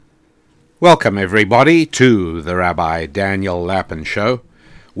Welcome, everybody, to the Rabbi Daniel Lapin Show,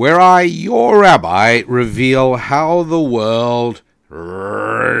 where I, your rabbi, reveal how the world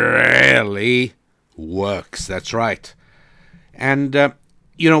really works. That's right. And,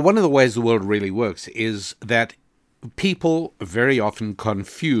 one of the ways the world really works is that people very often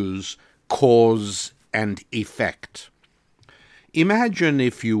confuse cause and effect. Imagine,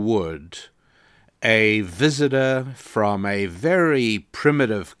 if you would, a visitor from a very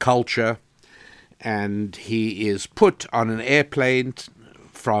primitive culture, and he is put on an airplane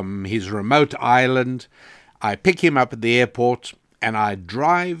from his remote island. I pick him up at the airport, and I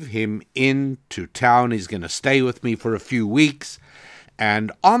drive him into town. He's going to stay with me for a few weeks.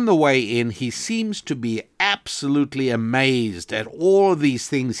 And on the way in, he seems to be absolutely amazed at all of these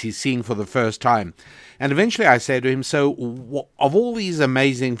things he's seeing for the first time. And eventually I say to him, so of all these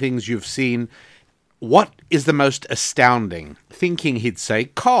amazing things you've seen, what is the most astounding? Thinking he'd say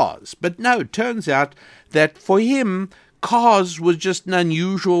cars. But no, it turns out that for him, cars was just an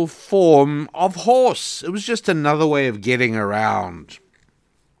unusual form of horse. It was just another way of getting around.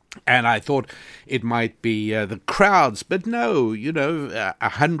 And I thought it might be the crowds, but no,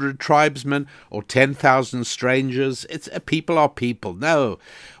 100 tribesmen or 10,000 strangers, people are people. No,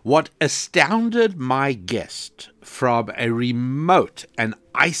 what astounded my guest from a remote and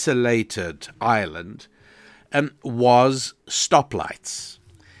isolated island was stoplights.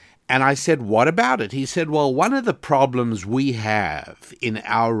 And I said, what about it? He said, well, one of the problems we have in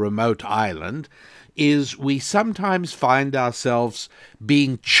our remote island is we sometimes find ourselves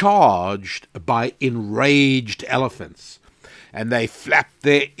being charged by enraged elephants. And they flap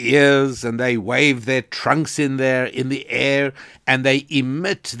their ears and they wave their trunks in the air, and they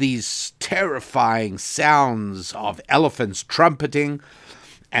emit these terrifying sounds of elephants trumpeting.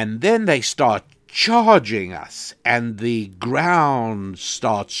 And then they start charging us, and the ground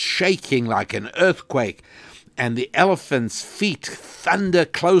starts shaking like an earthquake, and the elephant's feet thunder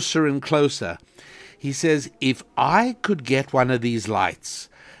closer and closer. He says, if I could get one of these lights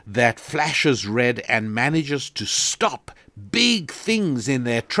that flashes red and manages to stop big things in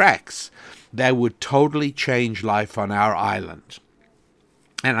their tracks, they would totally change life on our island.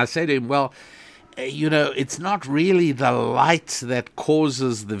 And I say to him, well, it's not really the light that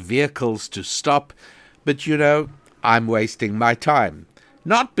causes the vehicles to stop, but, I'm wasting my time.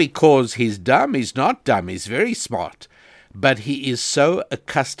 Not because he's dumb, he's not dumb, he's very smart. But he is so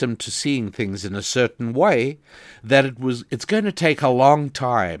accustomed to seeing things in a certain way that it's going to take a long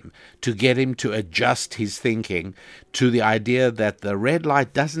time to get him to adjust his thinking to the idea that the red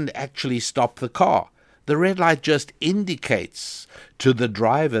light doesn't actually stop the car. The red light just indicates to the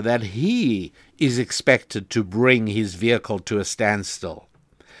driver that he is expected to bring his vehicle to a standstill.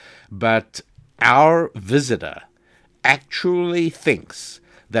 But our visitor actually thinks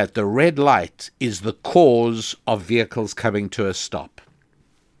that the red light is the cause of vehicles coming to a stop.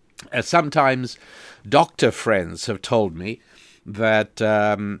 Sometimes doctor friends have told me that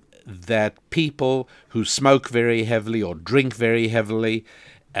people who smoke very heavily or drink very heavily,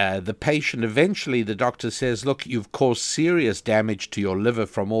 the patient eventually, the doctor says, look, you've caused serious damage to your liver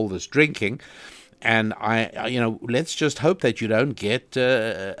from all this drinking, and let's just hope that you don't get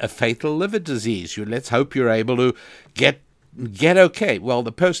a fatal liver disease. Let's hope you're able to get okay. Well,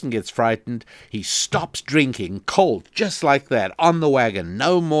 the person gets frightened. He stops drinking cold, just like that, on the wagon.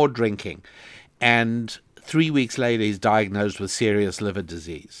 No more drinking. And 3 weeks later, he's diagnosed with serious liver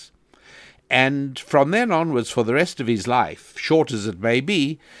disease. And from then onwards, for the rest of his life, short as it may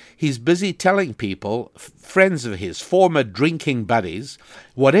be, he's busy telling people, friends of his, former drinking buddies,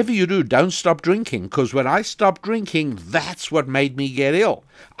 whatever you do, don't stop drinking, because when I stopped drinking, that's what made me get ill.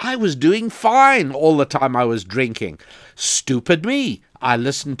 I was doing fine all the time I was drinking. Stupid me. I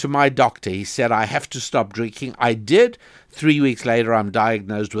listened to my doctor. He said I have to stop drinking. I did. 3 weeks later, I'm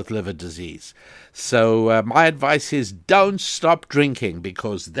diagnosed with liver disease. So my advice is don't stop drinking,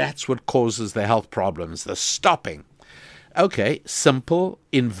 because that's what causes the health problems, the stopping. Okay, simple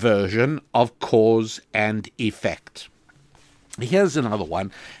inversion of cause and effect. Here's another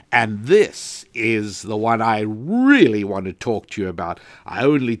one, and this is the one I really want to talk to you about. I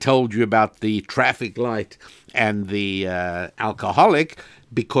only told you about the traffic light and the alcoholic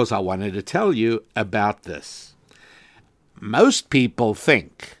because I wanted to tell you about this. Most people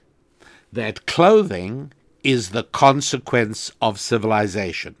think that clothing is the consequence of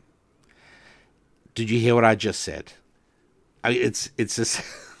civilization. Did you hear what I just said? I'm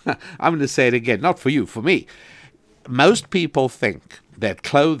going to say it again, not for you, for me. Most people think that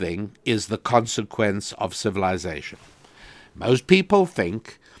clothing is the consequence of civilization. Most people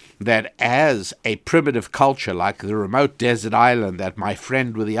think that as a primitive culture like the remote desert island that my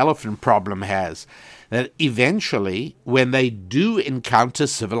friend with the elephant problem has, that eventually when they do encounter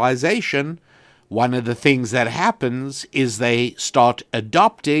civilization, one of the things that happens is they start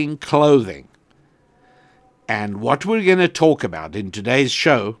adopting clothing. And what we're going to talk about in today's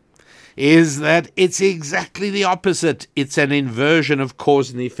show is that it's exactly the opposite. It's an inversion of cause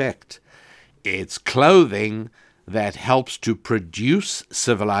and effect. It's clothing that helps to produce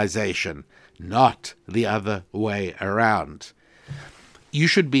civilization, not the other way around. You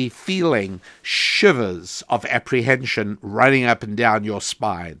should be feeling shivers of apprehension running up and down your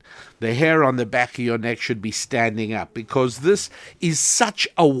spine. The hair on the back of your neck should be standing up, because this is such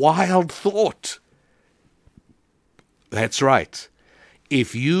a wild thought. That's right.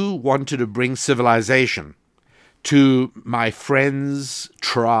 If you wanted to bring civilization to my friend's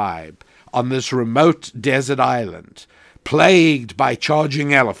tribe on this remote desert island, plagued by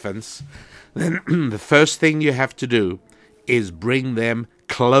charging elephants, then the first thing you have to do is bring them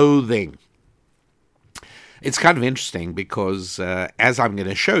clothing. It's kind of interesting because, as I'm going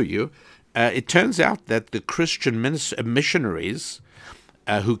to show you, it turns out that the Christian missionaries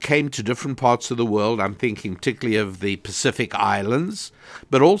who came to different parts of the world, I'm thinking particularly of the Pacific Islands,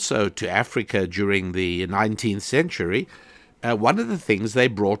 but also to Africa during the 19th century, one of the things they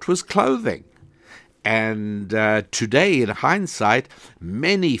brought was clothing. And today, in hindsight,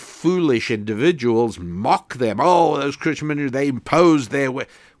 many foolish individuals mock them. Oh, those Christian missionaries, they imposed their way.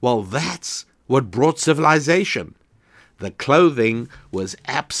 Well, that's what brought civilization. The clothing was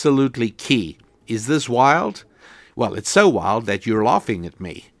absolutely key. Is this wild? Well, it's so wild that you're laughing at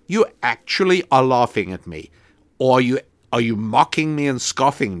me. You actually are laughing at me. Or are you mocking me and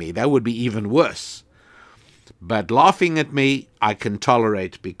scoffing me? That would be even worse. But laughing at me, I can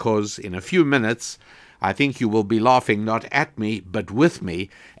tolerate, because in a few minutes, I think you will be laughing not at me, but with me,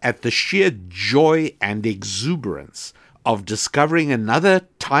 at the sheer joy and exuberance of discovering another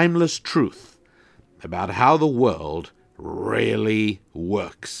timeless truth about how the world really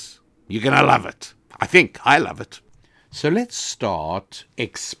works. You're going to love it. I think I love it. So let's start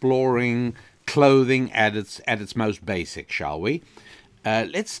exploring clothing at its most basic, shall we?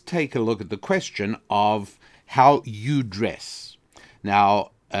 Let's take a look at the question of how you dress.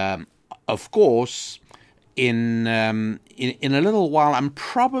 Now, of course, in a little while, I'm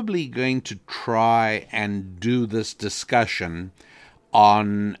probably going to try and do this discussion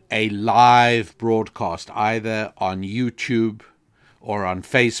on a live broadcast, either on YouTube or on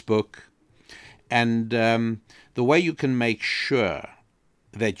Facebook. And the way you can make sure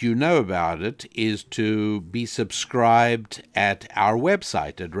that you know about it is to be subscribed at our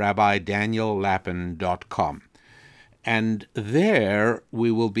website at rabbidaniellapin.com. And there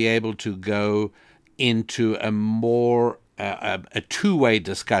we will be able to go into a more a two-way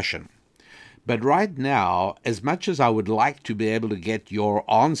discussion. But right now, as much as I would like to be able to get your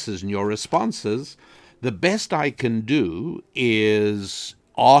answers and your responses, the best I can do is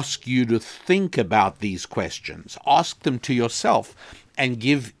ask you to think about these questions. Ask them to yourself and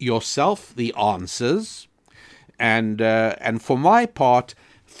give yourself the answers. And for my part,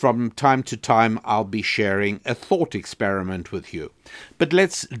 from time to time, I'll be sharing a thought experiment with you. But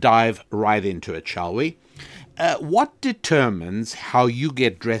let's dive right into it, shall we? What determines how you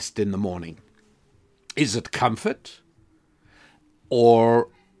get dressed in the morning? Is it comfort? Or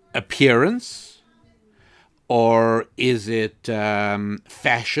appearance? Or is it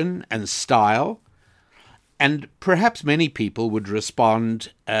fashion and style? And perhaps many people would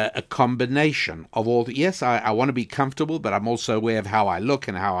respond a combination of all. Yes, I want to be comfortable, but I'm also aware of how I look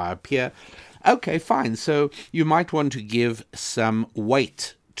and how I appear. Okay, fine. So you might want to give some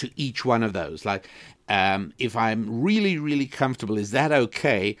weight to each one of those. Like, if I'm really, really comfortable, is that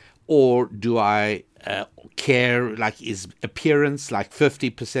okay? Or do I care, like, is appearance like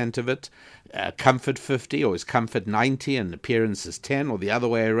 50% of it? Comfort 50, or is comfort 90 and appearance is 10, or the other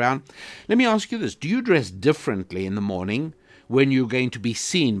way around? Let me ask you this. Do you dress differently in the morning when you're going to be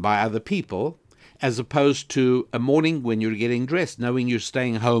seen by other people, as opposed to a morning when you're getting dressed, knowing you're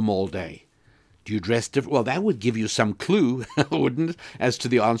staying home all day? Do you dress different? Well, that would give you some clue, wouldn't it, as to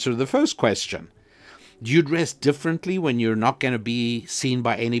the answer to the first question. Do you dress differently when you're not going to be seen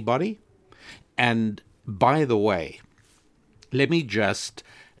by anybody? And by the way, let me just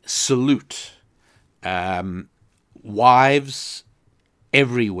salute wives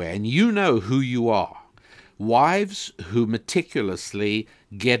everywhere, and you know who you are. Wives who meticulously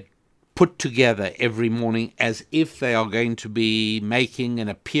get put together every morning as if they are going to be making an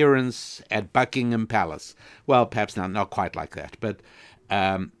appearance at Buckingham Palace. Well, perhaps not quite like that, but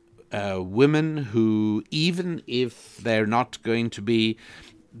women who, even if they're not going to be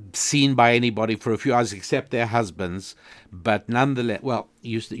seen by anybody for a few hours except their husbands, but nonetheless, well,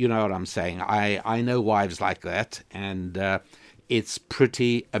 you know what I'm saying. I know wives like that, and it's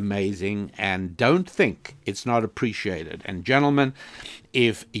pretty amazing, and don't think it's not appreciated. And gentlemen,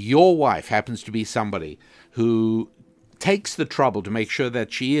 if your wife happens to be somebody who takes the trouble to make sure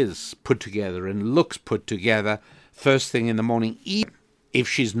that she is put together and looks put together first thing in the morning, even if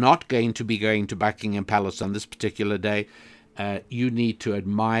she's not going to be going to Buckingham Palace on this particular day, you need to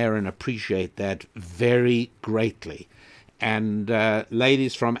admire and appreciate that very greatly. And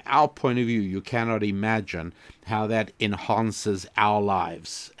ladies, from our point of view, you cannot imagine how that enhances our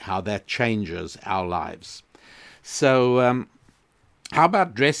lives, how that changes our lives. So how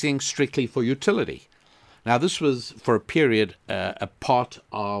about dressing strictly for utility? Now, this was, for a period, a part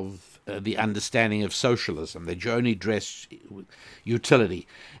of the understanding of socialism, that you only dress utility.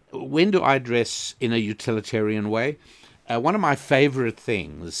 When do I dress in a utilitarian way? One of my favorite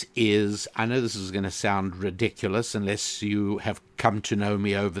things is, I know this is going to sound ridiculous unless you have come to know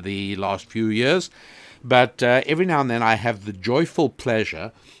me over the last few years, but every now and then I have the joyful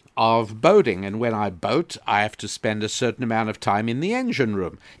pleasure of boating, and when I boat, I have to spend a certain amount of time in the engine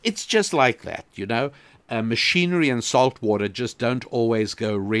room. It's just like that, you know. Machinery and salt water just don't always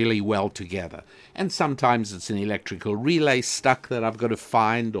go really well together. And sometimes it's an electrical relay stuck that I've got to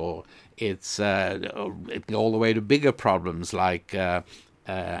find, or it's all the way to bigger problems like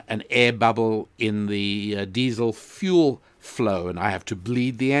an air bubble in the diesel fuel flow, and I have to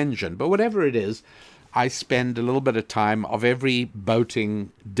bleed the engine. But whatever it is, I spend a little bit of time of every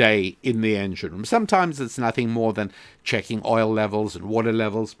boating day in the engine room. Sometimes it's nothing more than checking oil levels and water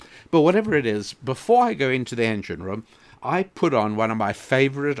levels. But whatever it is, before I go into the engine room, I put on one of my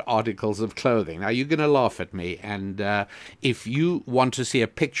favorite articles of clothing. Now, you're going to laugh at me, and if you want to see a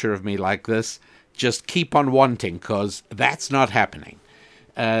picture of me like this, just keep on wanting, because that's not happening.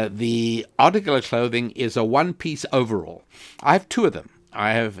 The article of clothing is a one-piece overall. I have two of them.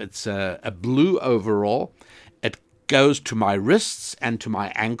 It's a blue overall. It goes to my wrists and to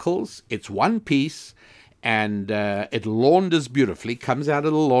my ankles. It's one piece, and it launders beautifully, comes out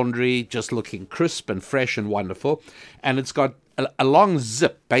of the laundry just looking crisp and fresh and wonderful. And it's got a long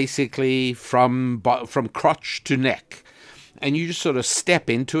zip, basically from crotch to neck. And you just sort of step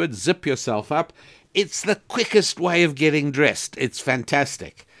into it, zip yourself up. It's the quickest way of getting dressed. It's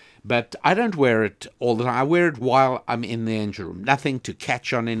fantastic. But I don't wear it all the time. I wear it while I'm in the engine room. Nothing to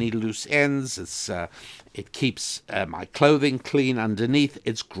catch on any loose ends. It keeps my clothing clean underneath.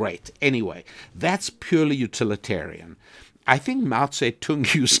 It's great. Anyway, that's purely utilitarian. I think Mao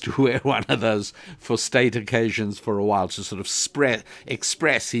Zedong used to wear one of those for state occasions for a while to sort of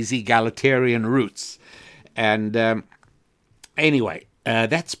express his egalitarian roots. And anyway,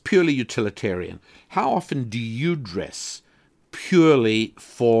 that's purely utilitarian. How often do you dress purely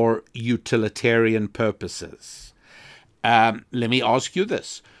for utilitarian purposes? Let me ask you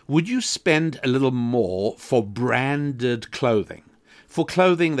this. Would you spend a little more for branded clothing? For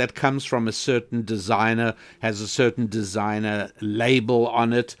clothing that comes from a certain designer, has a certain designer label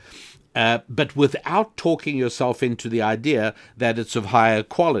on it, but without talking yourself into the idea that it's of higher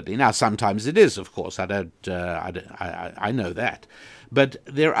quality. Now, sometimes it is, of course. I know that. But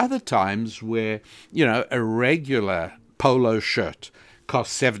there are other times where, you know, a regular polo shirt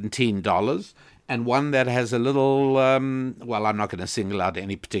costs $17, and one that has a little, well, I'm not going to single out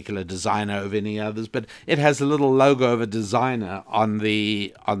any particular designer over any others, but it has a little logo of a designer on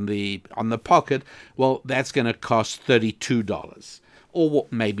the pocket. Well, that's going to cost $32, or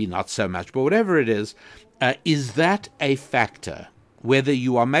maybe not so much, but whatever it is that a factor? Whether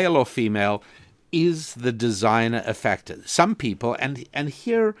you are male or female, is the designer a factor? Some people, and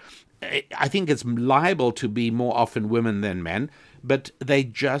here I think it's liable to be more often women than men, but they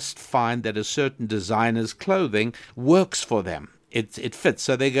just find that a certain designer's clothing works for them. It fits,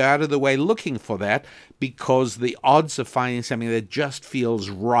 so they go out of the way looking for that because the odds of finding something that just feels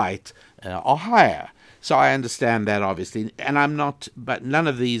right are higher. So I understand that, obviously, and I'm not, but none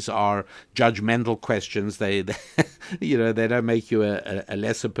of these are judgmental questions. They you know, they don't make you a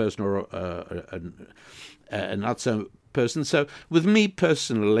lesser person or a not so person. So with me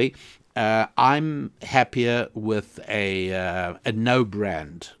personally, I'm happier with a no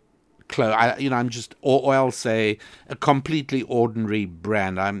brand clothes. I'm just, or I'll say a completely ordinary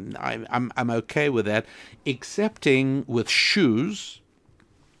brand. I'm okay with that, excepting with shoes.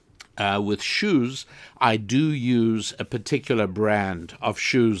 With shoes, I do use a particular brand of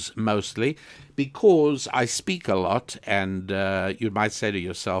shoes mostly because I speak a lot, and you might say to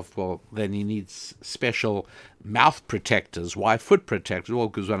yourself, well, then you need special mouth protectors. Why foot protectors? Well,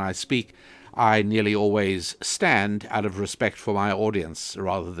 because when I speak, I nearly always stand out of respect for my audience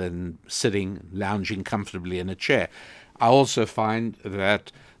rather than sitting, lounging comfortably in a chair. I also find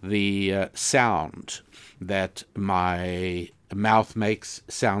that the sound that my mouth makes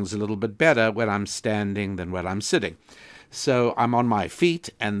sounds a little bit better when I'm standing than when I'm sitting. So I'm on my feet,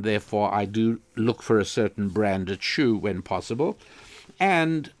 and therefore I do look for a certain branded shoe when possible.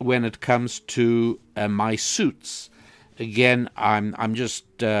 And when it comes to my suits, again, I've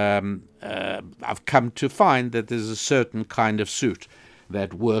come to find that there's a certain kind of suit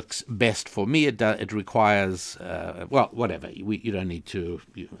that works best for me. It requires, whatever. You don't need to.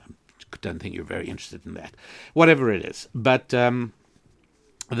 Don't think you're very interested in that. Whatever it is, but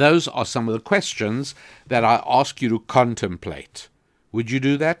those are some of the questions that I ask you to contemplate. Would you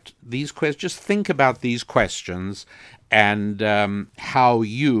do that? These questions. Just think about these questions and how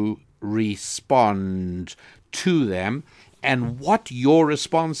you respond to them, and what your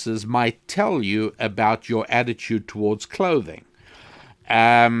responses might tell you about your attitude towards clothing.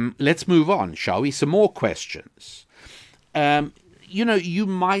 Let's move on, shall we? Some more questions. You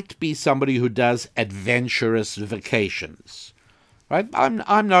might be somebody who does adventurous vacations, right?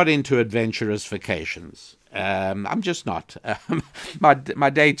 I'm not into adventurous vacations. I'm just not. My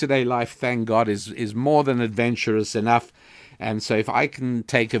day-to-day life, thank God, is more than adventurous enough. And so if I can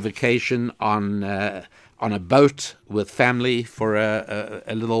take a vacation on a boat with family for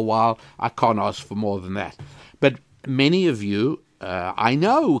a little while, I can't ask for more than that. But many of you, I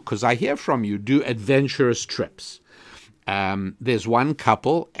know, because I hear from you, do adventurous trips. There's one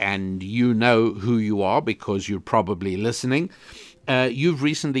couple, and you know who you are because you're probably listening. You've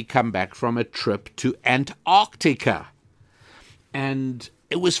recently come back from a trip to Antarctica, and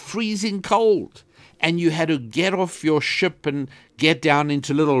it was freezing cold, and you had to get off your ship and get down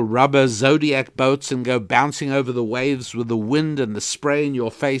into little rubber Zodiac boats and go bouncing over the waves with the wind and the spray in your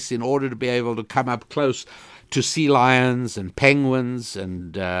face in order to be able to come up close to sea lions and penguins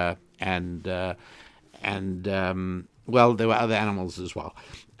and there were other animals as well.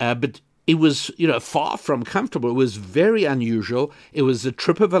 But it was, far from comfortable. It was very unusual. It was a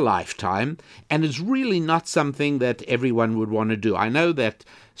trip of a lifetime, and it's really not something that everyone would want to do. I know that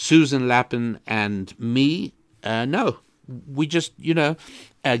Susan Lappin and me, no. We just,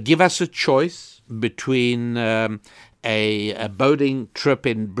 give us a choice between a boating trip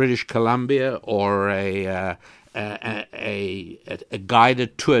in British Columbia or a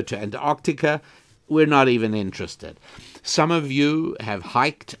guided tour to Antarctica. We're not even interested. Some of you have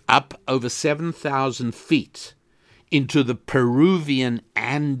hiked up over 7,000 feet into the Peruvian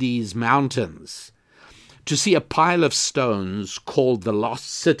Andes Mountains to see a pile of stones called the Lost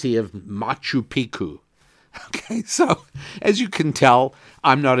City of Machu Picchu. Okay, so as you can tell,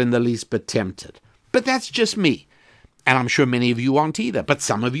 I'm not in the least bit tempted. But that's just me. And I'm sure many of you aren't either. But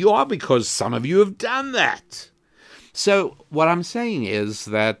some of you are, because some of you have done that. So what I'm saying is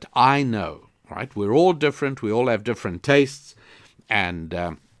that I know, right? We're all different. We all have different tastes. And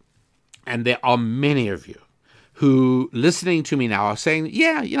there are many of you who, listening to me now, are saying,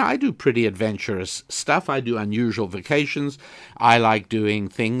 yeah, I do pretty adventurous stuff. I do unusual vacations. I like doing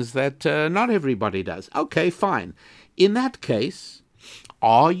things that not everybody does. Okay, fine. In that case,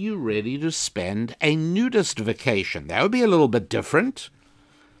 are you ready to spend a nudist vacation? That would be a little bit different,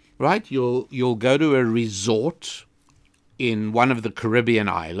 right? You'll go to a resort in one of the Caribbean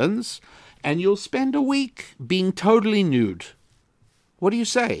islands, and you'll spend a week being totally nude. What do you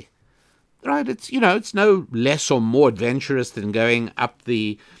say? Right, it's no less or more adventurous than going up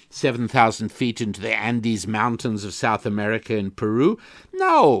the 7,000 feet into the Andes Mountains of South America in Peru.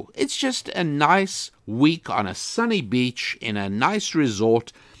 No, it's just a nice week on a sunny beach in a nice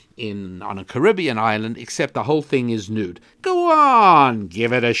resort on a Caribbean island, except the whole thing is nude. Go on,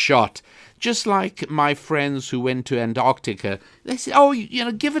 give it a shot. Just like my friends who went to Antarctica, they said, oh,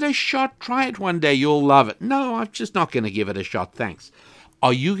 give it a shot, try it one day, you'll love it. No, I'm just not going to give it a shot, thanks.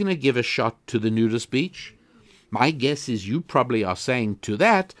 Are you going to give a shot to the nudist beach? My guess is you probably are saying to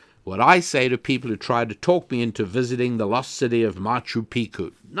that what I say to people who try to talk me into visiting the lost city of Machu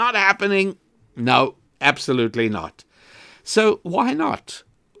Picchu. Not happening. No, absolutely not. So why not?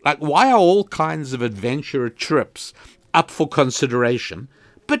 Why are all kinds of adventure trips up for consideration,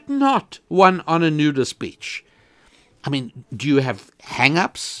 but not one on a nudist beach? I mean, do you have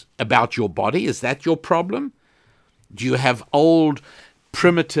hang-ups about your body? Is that your problem? Do you have old,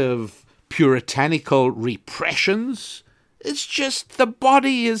 primitive, puritanical repressions? It's just the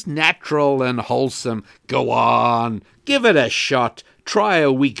body is natural and wholesome. Go on, give it a shot. Try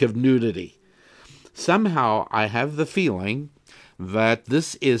a week of nudity. Somehow I have the feeling that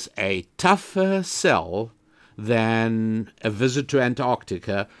this is a tougher sell than a visit to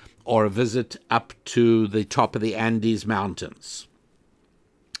Antarctica or a visit up to the top of the Andes Mountains.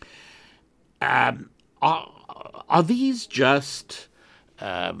 Are these just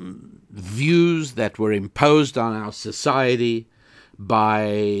views that were imposed on our society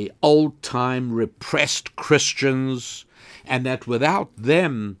by old-time repressed Christians, and that without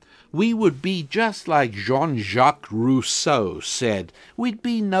them we would be just like Jean-Jacques Rousseau said, we'd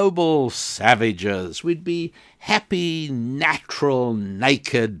be noble savages, we'd be happy, natural,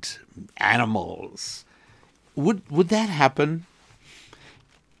 naked animals? Would that happen?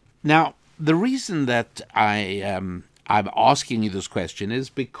 Now, the reason that I'm asking you this question is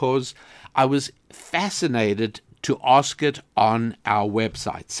because I was fascinated to ask it on our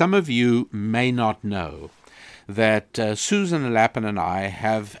website. Some of you may not know that Susan Lapin and I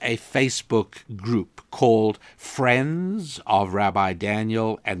have a Facebook group called Friends of Rabbi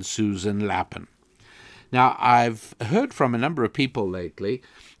Daniel and Susan Lapin. Now, I've heard from a number of people lately,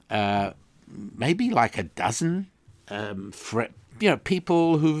 maybe like a dozen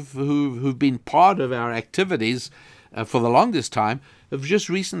people who've been part of our activities for the longest time, have just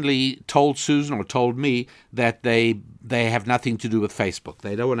recently told Susan or told me that they have nothing to do with Facebook.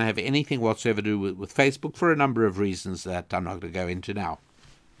 They don't want to have anything whatsoever to do with Facebook for a number of reasons that I'm not going to go into now.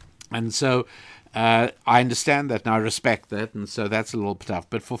 And so I understand that and I respect that, and so that's a little tough.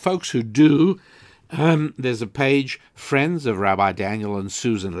 But for folks who do, there's a page, Friends of Rabbi Daniel and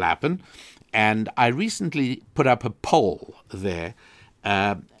Susan Lapin, and I recently put up a poll there,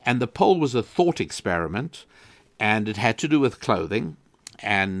 and the poll was a thought experiment, and it had to do with clothing,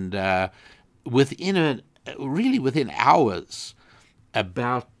 and within hours,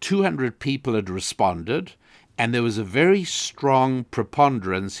 about 200 people had responded, and there was a very strong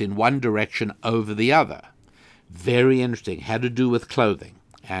preponderance in one direction over the other. Very interesting. Had to do with clothing.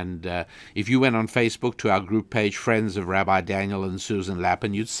 And if you went on Facebook to our group page, Friends of Rabbi Daniel and Susan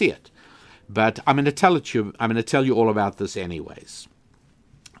Lapin, you'd see it. But I'm going to tell you all about this anyways.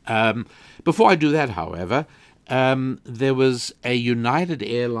 Before I do that, however, there was a United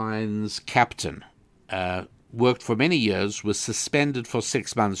Airlines captain, worked for many years, was suspended for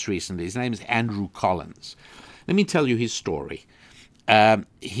 6 months recently. His name is Andrew Collins. Let me tell you his story.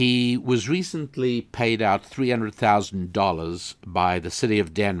 He was recently paid out $300,000 by the city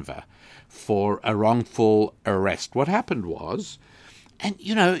of Denver for a wrongful arrest. What happened was, and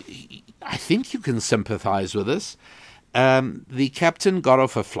I think you can sympathize with this, the captain got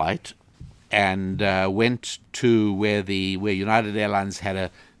off a flight and went to where United Airlines had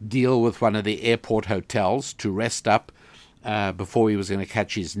a deal with one of the airport hotels to rest up before he was going to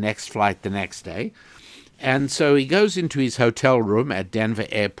catch his next flight the next day. And so he goes into his hotel room at Denver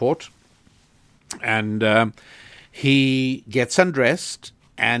Airport, and he gets undressed,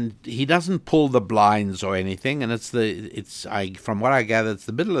 and he doesn't pull the blinds or anything. And from what I gather, it's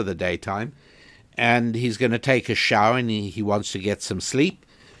the middle of the daytime, and he's going to take a shower, and he wants to get some sleep.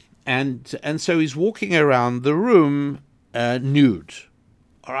 And so he's walking around the room nude,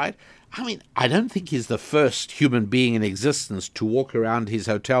 all right? I mean, I don't think he's the first human being in existence to walk around his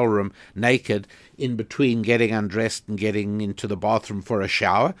hotel room naked in between getting undressed and getting into the bathroom for a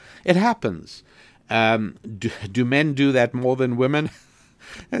shower. It happens. Do men do that more than women?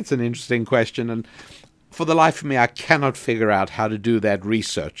 That's an interesting question, and for the life of me, I cannot figure out how to do that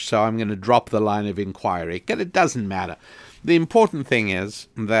research, so I'm going to drop the line of inquiry. It doesn't matter. The important thing is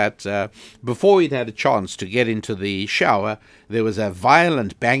that before he'd had a chance to get into the shower, there was a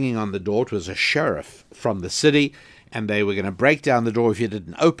violent banging on the door. It was a sheriff from the city, and they were going to break down the door if you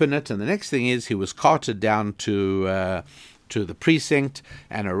didn't open it. And the next thing is he was carted down to the precinct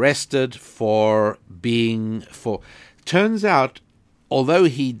and arrested turns out, although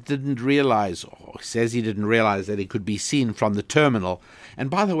he didn't realize, or says he didn't realize, that he could be seen from the terminal. And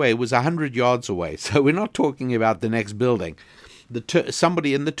by the way, it was 100 yards away, so we're not talking about the next building.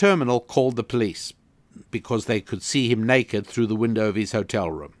 Somebody in the terminal called the police because they could see him naked through the window of his hotel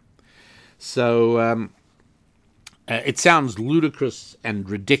room. So it sounds ludicrous and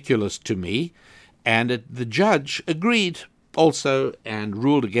ridiculous to me, and the judge agreed also and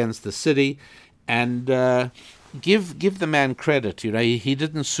ruled against the city, and give the man credit. He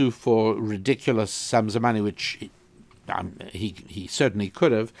didn't sue for ridiculous sums of money, which he certainly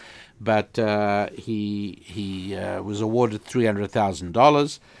could have, but he was awarded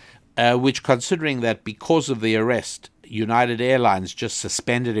 $300,000, which, considering that because of the arrest, United Airlines just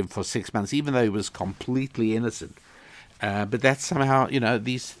suspended him for 6 months, even though he was completely innocent. But that's somehow,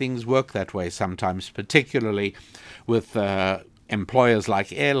 these things work that way sometimes, particularly with employers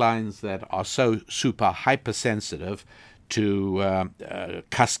like airlines that are so super hypersensitive to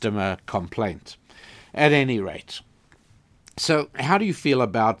customer complaint. At any rate, So how do you feel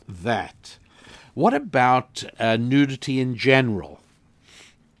about that? What about nudity in general?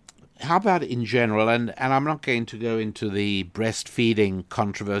 How about in general? And I'm not going to go into the breastfeeding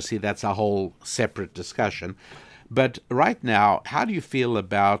controversy. That's a whole separate discussion. But right now, how do you feel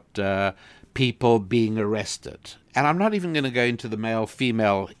about people being arrested? And I'm not even going to go into the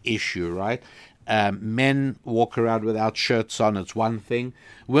male-female issue, right? Men walk around without shirts on, it's one thing.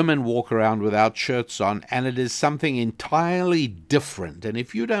 Women walk around without shirts on, and it is something entirely different. And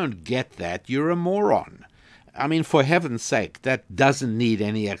if you don't get that, you're a moron. I mean, for heaven's sake, that doesn't need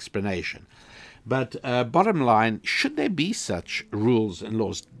any explanation. But bottom line, should there be such rules and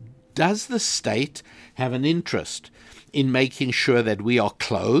laws? Does the state have an interest in making sure that we are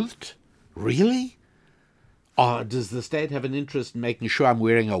clothed? Really? Or does the state have an interest in making sure I'm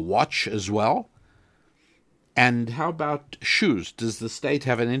wearing a watch as well? And how about shoes? Does the state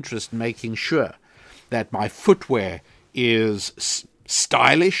have an interest in making sure that my footwear is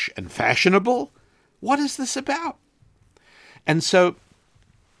stylish and fashionable? What is this about? And so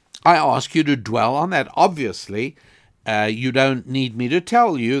I ask you to dwell on that. Obviously, you don't need me to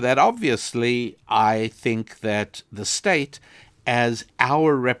tell you that obviously I think that the state, as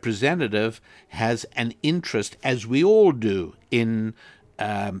our representative, has an interest, as we all do, in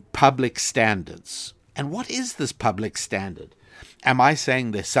public standards. And what is this public standard? Am I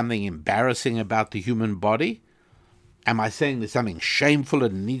saying there's something embarrassing about the human body? Am I saying there's something shameful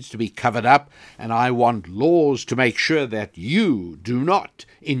and needs to be covered up, and I want laws to make sure that you do not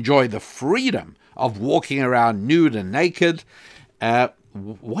enjoy the freedom of walking around nude and naked?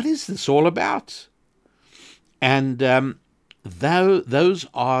 What is this all about? And those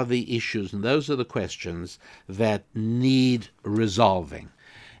are the issues, and those are the questions that need resolving.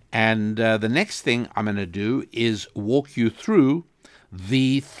 And the next thing I'm going to do is walk you through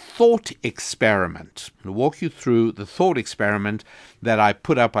the thought experiment. I'll walk you through the thought experiment that I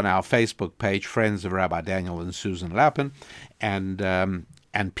put up on our Facebook page, Friends of Rabbi Daniel and Susan Lapin, and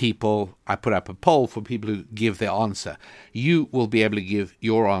people. I put up a poll for people who give their answer. You will be able to give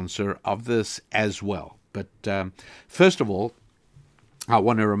your answer of this as well. But first of all, I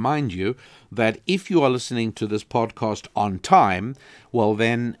want to remind you that if you are listening to this podcast on time, well,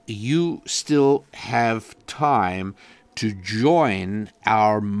 then you still have time to join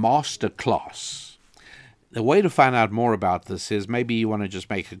our masterclass. The way to find out more about this is maybe you want to just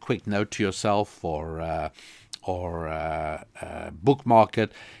make a quick note to yourself or bookmark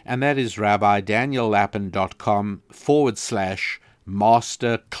it, and that is rabbidaniellapin.com/masterclass,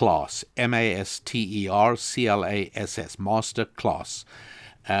 MASTERCLASS, masterclass.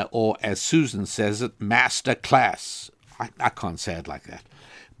 Or as Susan says it, masterclass. I can't say it like that.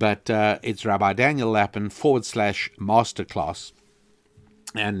 But it's Rabbi Daniel Lapin /masterclass.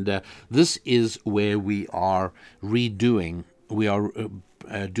 And this is where we are redoing. We are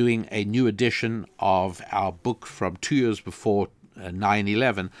doing a new edition of our book from 2 years before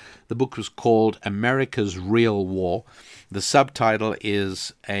 9/11. The book was called America's Real War. The subtitle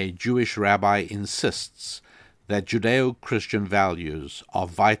is A Jewish Rabbi Insists that Judeo-Christian values are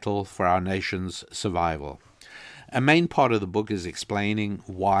vital for our nation's survival. A main part of the book is explaining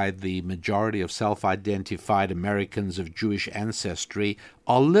why the majority of self-identified Americans of Jewish ancestry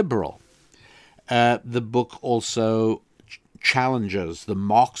are liberal. The book also challenges the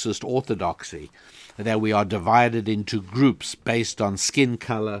Marxist orthodoxy that we are divided into groups based on skin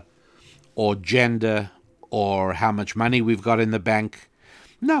color or gender or how much money we've got in the bank.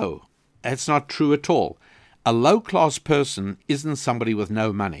 No, that's not true at all. A low-class person isn't somebody with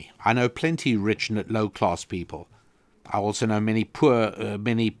no money. I know plenty rich low-class people. I also know many poor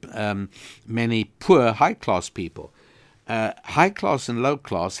high-class people. High-class and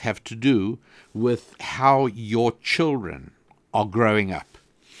low-class have to do with how your children are growing up.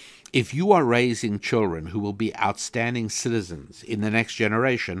 If you are raising children who will be outstanding citizens in the next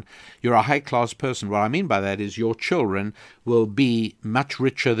generation, you're a high-class person. What I mean by that is your children will be much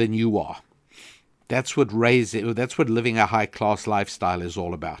richer than you are. That's what living a high-class lifestyle is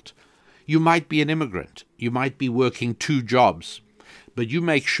all about. You might be an immigrant. You might be working 2 jobs. But you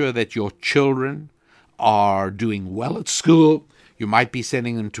make sure that your children are doing well at school. You might be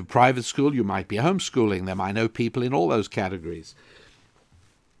sending them to private school. You might be homeschooling them. I know people in all those categories.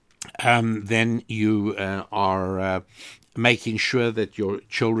 Then you are making sure that your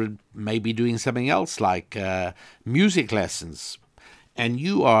children may be doing something else like music lessons. And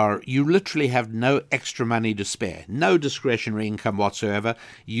you literally have no extra money to spare, no discretionary income whatsoever.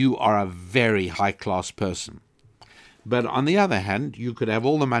 You are a very high-class person. But on the other hand, you could have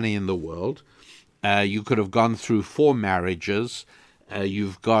all the money in the world. You could have gone through 4 marriages.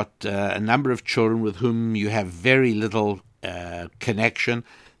 You've got a number of children with whom you have very little connection.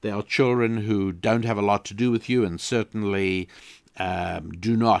 There are children who don't have a lot to do with you and certainly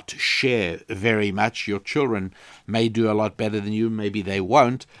do not share very much. Your children may do a lot better than you, maybe they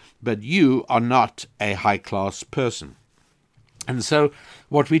won't, but you are not a high-class person. And so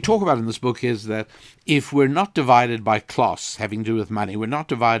what we talk about in this book is that if we're not divided by class, having to do with money, we're not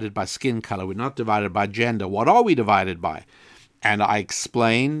divided by skin color, we're not divided by gender, what are we divided by? And I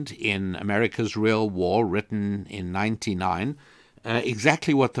explained in America's Real War, written in 1999,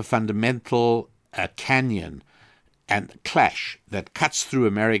 exactly what the fundamental canyon and clash that cuts through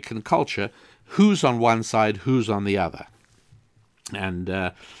American culture, who's on one side, who's on the other. And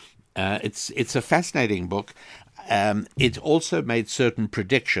it's a fascinating book. It also made certain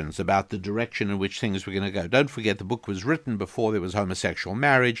predictions about the direction in which things were going to go. Don't forget, the book was written before there was homosexual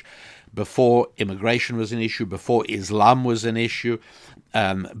marriage, before immigration was an issue, before Islam was an issue,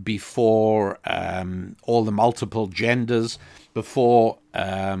 before all the multiple genders, before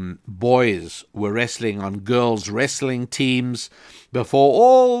boys were wrestling on girls' wrestling teams, before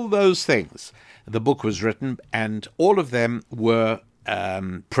all those things. The book was written, and all of them were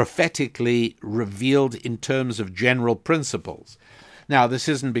prophetically revealed in terms of general principles. Now, this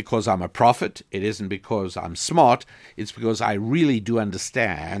isn't because I'm a prophet. It isn't because I'm smart. It's because I really do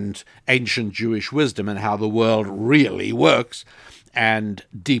understand ancient Jewish wisdom and how the world really works, and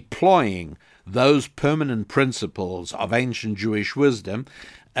deploying those permanent principles of ancient Jewish wisdom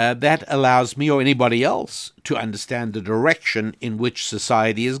that allows me or anybody else to understand the direction in which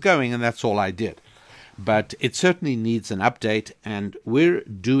society is going, and that's all I did. But it certainly needs an update, and we're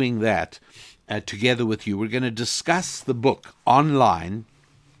doing that together with you. We're going to discuss the book online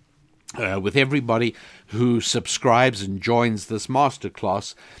with everybody who subscribes and joins this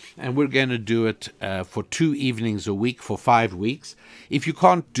masterclass, and we're going to do it for 2 evenings a week for 5 weeks. If you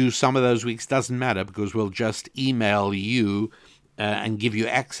can't do some of those weeks, doesn't matter, because we'll just email you and give you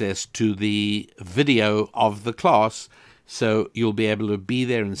access to the video of the class, so you'll be able to be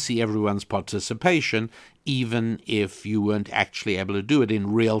there and see everyone's participation, even if you weren't actually able to do it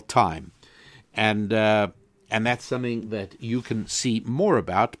in real time. And that's something that you can see more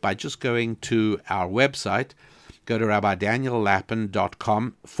about by just going to our website. Go to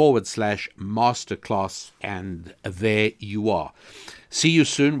rabbidaniellappin.com/masterclass, and there you are. See you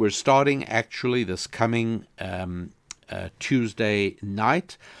soon. We're starting actually this coming Tuesday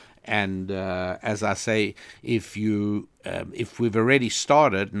night. And as I say, if we've already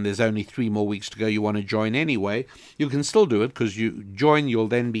started and there's only 3 more weeks to go, you want to join anyway, you can still do it, because you join, you'll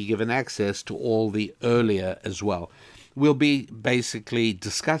then be given access to all the earlier as well. We'll be basically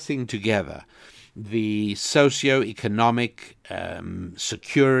discussing together the socio-economic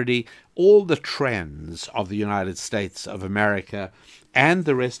security, all the trends of the United States of America and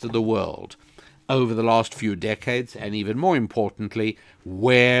the rest of the world over the last few decades, and even more importantly,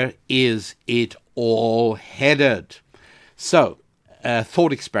 where is it all headed? So,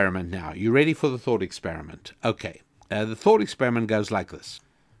 thought experiment now. You ready for the thought experiment? Okay, the thought experiment goes like this.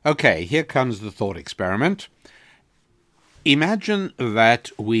 Okay, here comes the thought experiment. Imagine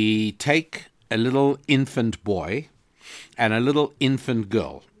that we take a little infant boy and a little infant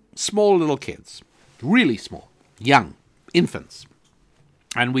girl, small little kids, really small, young, infants,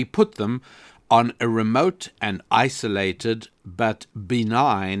 and we put them on a remote and isolated but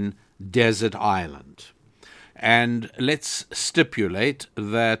benign desert island. And let's stipulate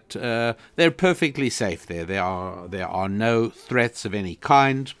that they're perfectly safe there. There are no threats of any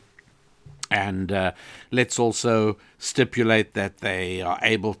kind. And let's also stipulate that they are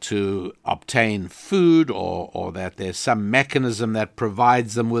able to obtain food, or that there's some mechanism that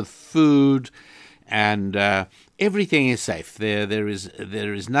provides them with food, and everything is safe. There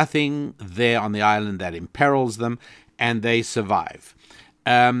is nothing there on the island that imperils them, and they survive.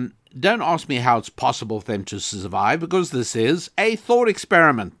 Don't ask me how it's possible for them to survive, because this is a thought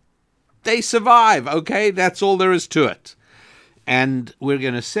experiment. They survive, okay? That's all there is to it. And we're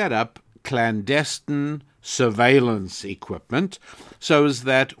going to set up clandestine surveillance equipment so as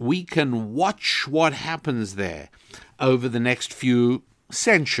that we can watch what happens there over the next few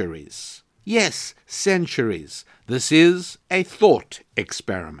centuries. Yes, centuries. This is a thought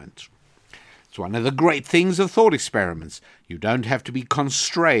experiment. It's one of the great things of thought experiments. You don't have to be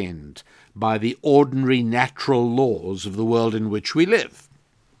constrained by the ordinary natural laws of the world in which we live.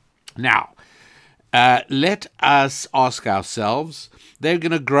 Now, let us ask ourselves, they're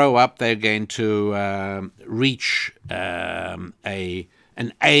going to grow up, they're going to reach an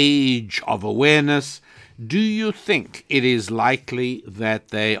age of awareness. Do you think it is likely that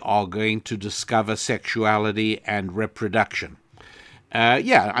they are going to discover sexuality and reproduction?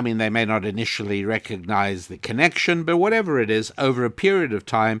 They may not initially recognize the connection, but whatever it is, over a period of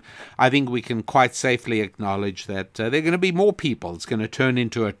time, I think we can quite safely acknowledge that there are going to be more people. It's going to turn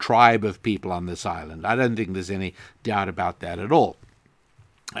into a tribe of people on this island. I don't think there's any doubt about that at all.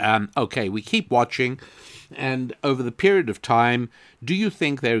 Okay, we keep watching, and over the period of time, do you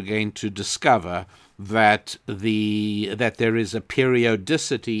think they're going to discover that there is a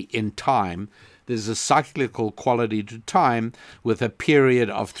periodicity in time? There's a cyclical quality to time with a period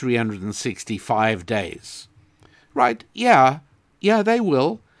of 365 days. Right? Yeah, they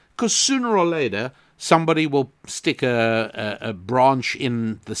will. Because sooner or later, somebody will stick a branch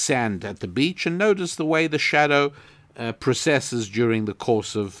in the sand at the beach and notice the way the shadow processes during the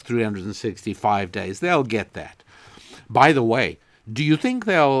course of 365 days. They'll get that. By the way, do you think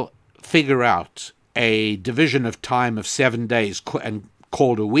they'll figure out a division of time of 7 days and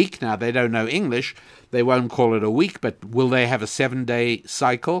called a week? Now, they don't know English. They won't call it a week, but will they have a 7-day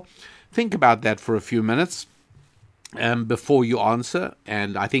cycle? Think about that for a few minutes before you answer,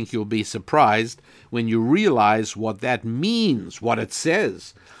 and I think you'll be surprised when you realize what that means, what it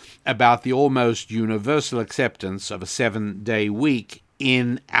says about the almost universal acceptance of a 7-day week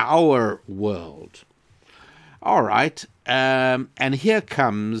in our world. All right, and here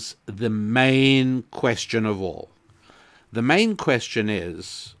comes the main question of all. The main question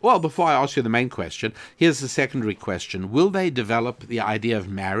is, well, before I ask you the main question, here's the secondary question. Will they develop the idea of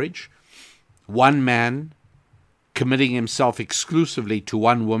marriage? One man committing himself exclusively to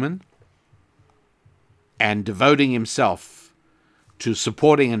one woman and devoting himself to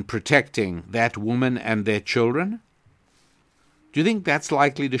supporting and protecting that woman and their children? Do you think that's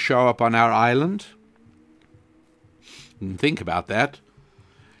likely to show up on our island? Think about that.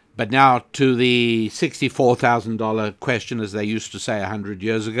 But now to the $64,000 question, as they used to say 100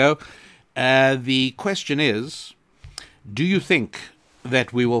 years ago. The question is, do you think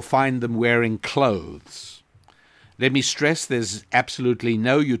that we will find them wearing clothes? Let me stress there's absolutely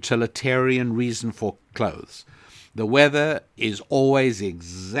no utilitarian reason for clothes. The weather is always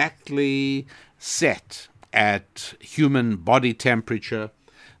exactly set at human body temperature.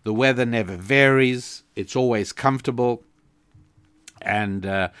 The weather never varies. It's always comfortable. And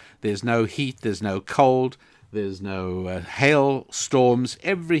there's no heat, there's no cold, there's no hail storms.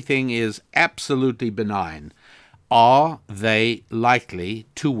 Everything is absolutely benign. Are they likely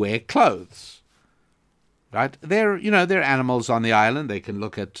to wear clothes? Right? They're animals on the island. They can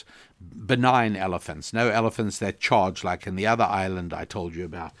look at benign elephants, no elephants that charge like in the other island I told you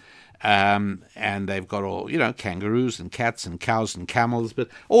about. And they've got all, kangaroos and cats and cows and camels, but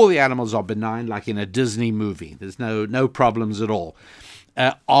all the animals are benign like in a Disney movie. There's no problems at all.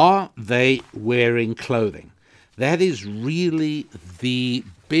 Are they wearing clothing? That is really the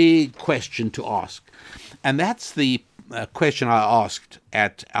big question to ask. And that's the question I asked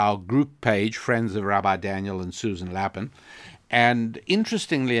at our group page, Friends of Rabbi Daniel and Susan Lappin. And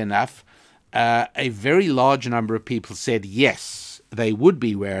interestingly enough, a very large number of people said yes, they would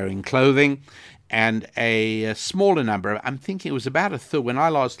be wearing clothing, and a smaller number, I'm thinking it was about a third, when I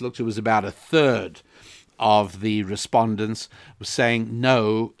last looked, it was about a third of the respondents were saying,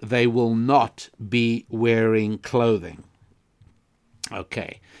 no, they will not be wearing clothing.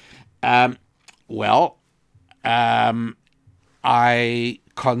 Okay. I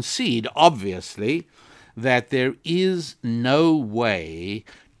concede, obviously, that there is no way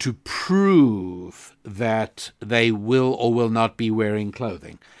to prove that they will or will not be wearing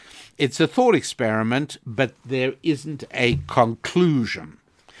clothing. It's a thought experiment, but there isn't a conclusion.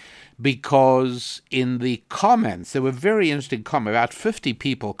 Because in the comments, there were very interesting comments. About 50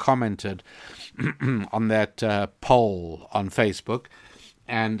 people commented on that poll on Facebook,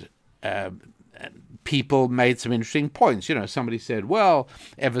 and people made some interesting points. Somebody said, well,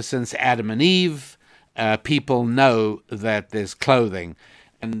 ever since Adam and Eve, people know that there's clothing.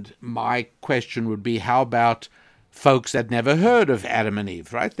 And my question would be, how about folks that never heard of Adam and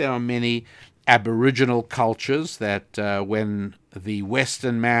Eve, right? There are many Aboriginal cultures that when the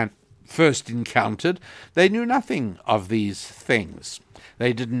Western man first encountered, they knew nothing of these things.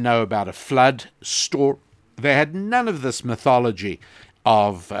 They didn't know about a flood story. They had none of this mythology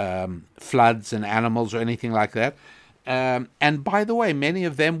of floods and animals or anything like that. And by the way, many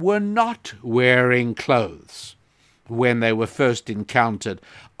of them were not wearing clothes when they were first encountered,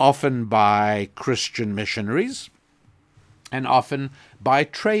 often by Christian missionaries and often by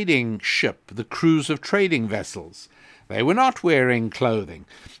trading ship, the crews of trading vessels. They were not wearing clothing.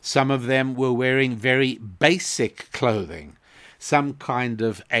 Some of them were wearing very basic clothing, some kind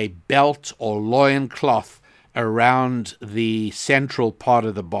of a belt or loincloth around the central part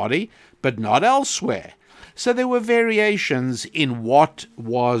of the body, but not elsewhere. So there were variations in what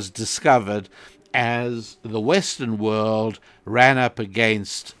was discovered as the Western world ran up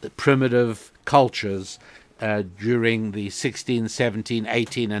against primitive cultures during the 16, 17,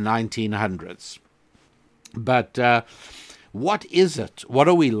 18, and 1900s. But what is it? What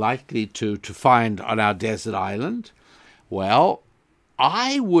are we likely to find on our desert island? Well,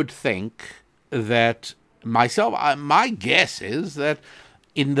 I would think that my guess is that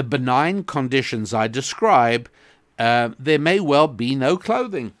in the benign conditions I describe, there may well be no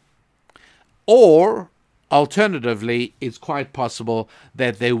clothing. Or, alternatively, it's quite possible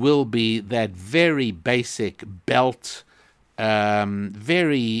that there will be that very basic belt,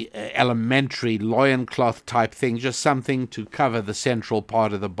 very elementary loincloth type thing, just something to cover the central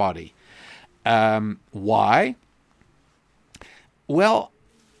part of the body. Why? Well,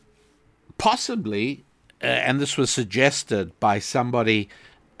 possibly, and this was suggested by somebody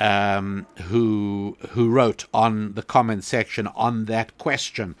who wrote on the comment section on that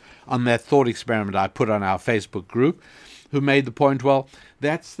question, on that thought experiment I put on our Facebook group, who made the point, well,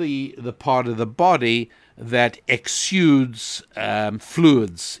 that's the part of the body that exudes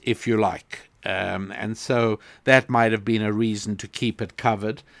fluids, if you like. And so that might have been a reason to keep it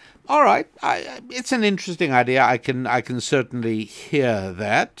covered. All right, it's an interesting idea. I can certainly hear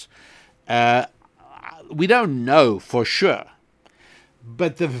that. We don't know for sure.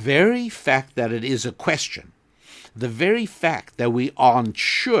 But the very fact that it is a question, the very fact that we aren't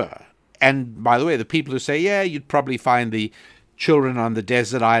sure, and by the way, the people who say, yeah, you'd probably find the children on the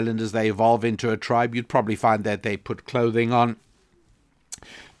desert island as they evolve into a tribe, you'd probably find that they put clothing on.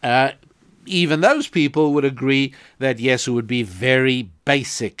 Even those people would agree that, yes, it would be very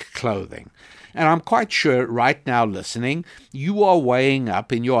basic clothing. And I'm quite sure right now listening, you are weighing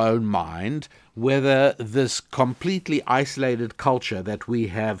up in your own mind whether this completely isolated culture that we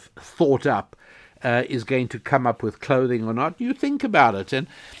have thought up is going to come up with clothing or not. You think about it, and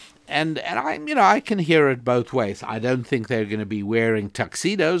I can hear it both ways. I don't think they're going to be wearing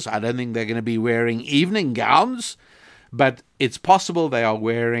tuxedos. I don't think they're going to be wearing evening gowns, but it's possible they are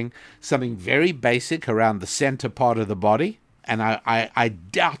wearing something very basic around the center part of the body. And I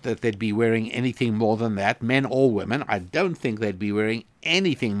doubt that they'd be wearing anything more than that, men or women. I don't think they'd be wearing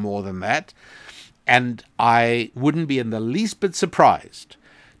anything more than that. And I wouldn't be in the least bit surprised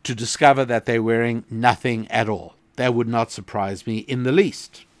to discover that they're wearing nothing at all. That would not surprise me in the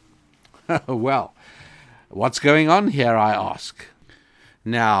least. Well, what's going on here, I ask?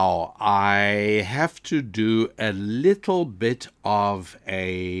 Now, I have to do a little bit of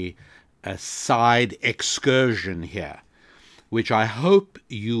a side excursion here, which I hope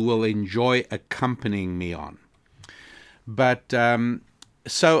you will enjoy accompanying me on. But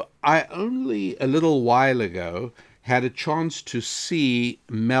so I only a little while ago had a chance to see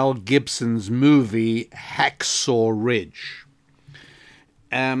Mel Gibson's movie Hacksaw Ridge.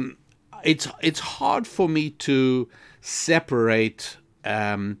 It's hard for me to separate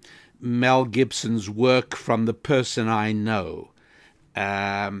Mel Gibson's work from the person I know.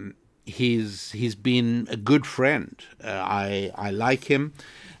 He's been a good friend. I like him.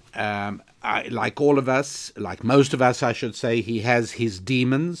 Like all of us, like most of us, I should say, he has his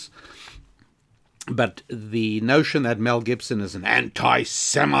demons. But the notion that Mel Gibson is an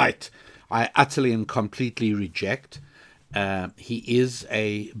anti-Semite, I utterly and completely reject. He is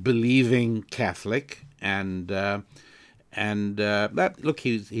a believing Catholic, and look,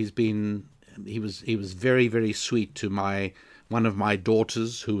 he was very, very sweet to one of my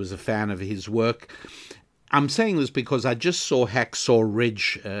daughters who was a fan of his work. I'm saying this because I just saw Hacksaw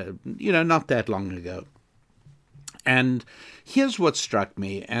Ridge, not that long ago. And here's what struck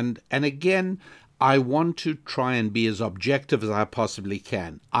me. And again, I want to try and be as objective as I possibly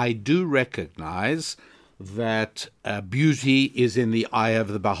can. I do recognize that beauty is in the eye of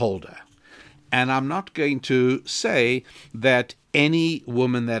the beholder. And I'm not going to say that any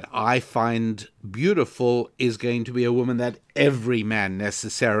woman that I find beautiful is going to be a woman that every man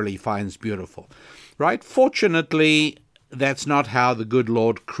necessarily finds beautiful. Right? Fortunately, that's not how the good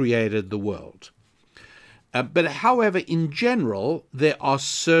Lord created the world. But however, in general, there are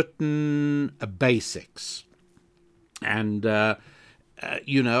certain basics. And,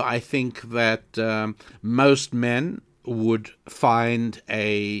 I think that most men would find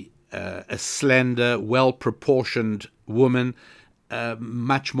a slender, well-proportioned woman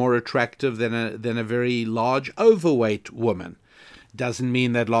much more attractive than a very large, overweight woman. Doesn't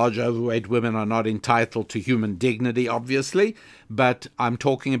mean that large, overweight women are not entitled to human dignity, obviously, but I'm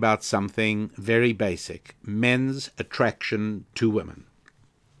talking about something very basic, men's attraction to women.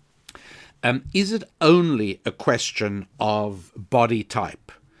 Is it only a question of body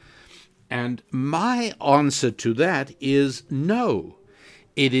type? And my answer to that is no.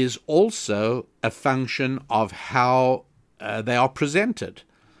 It is also a function of how they are presented,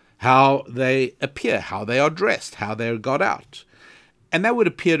 how they appear, how they are dressed, how they are got out. And that would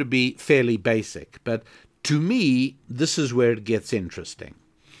appear to be fairly basic. But to me, this is where it gets interesting.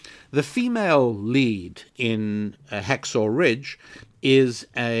 The female lead in Hacksaw Ridge is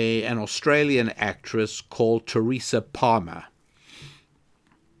an Australian actress called Teresa Palmer.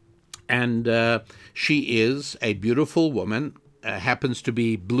 And she is a beautiful woman, happens to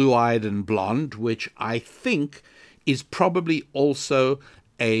be blue-eyed and blonde, which I think is probably also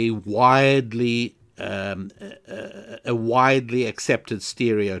a widely accepted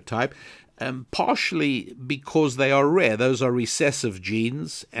stereotype, partially because they are rare. Those are recessive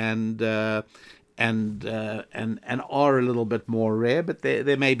genes and are a little bit more rare, but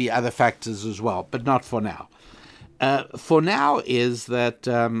there may be other factors as well, but not for now. For now is that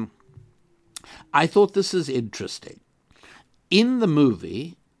I thought this is interesting. In the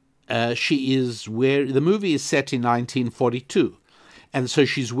movie, the movie is set in 1942, and so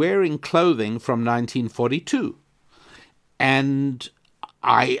she's wearing clothing from 1942, and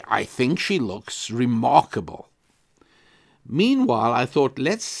I think she looks remarkable. Meanwhile, I thought,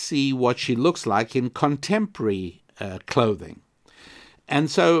 let's see what she looks like in contemporary clothing. And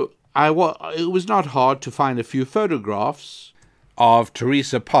so it was not hard to find a few photographs of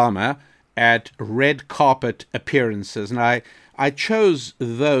Teresa Palmer at red carpet appearances. And I chose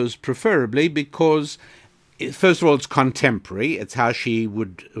those preferably because, first of all, it's contemporary. It's how she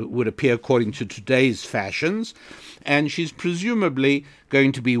would appear according to today's fashions. And she's presumably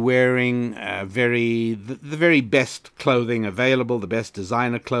going to be wearing the very best clothing available, the best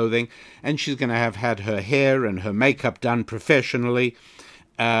designer clothing, and she's going to have had her hair and her makeup done professionally.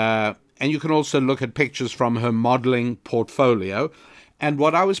 And you can also look at pictures from her modeling portfolio. And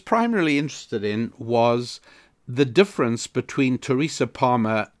what I was primarily interested in was the difference between Teresa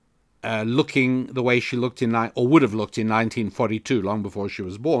Palmer looking the way she looked or would have looked in 1942, long before she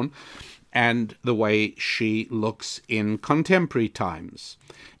was born, and the way she looks in contemporary times.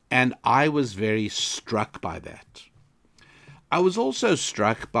 And I was very struck by that. I was also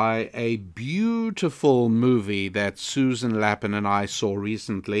struck by a beautiful movie that Susan Lappin and I saw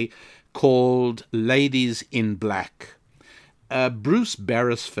recently called Ladies in Black. Bruce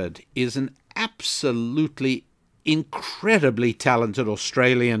Beresford is an absolutely incredibly talented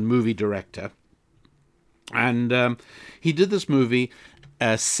Australian movie director. And he did this movie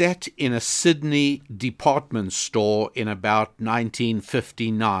set in a Sydney department store in about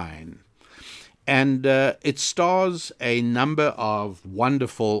 1959. And it stars a number of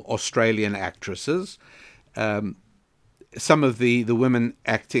wonderful Australian actresses. Some of the women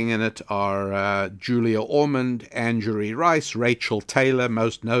acting in it are Julia Ormond, Anjali Rice, Rachel Taylor,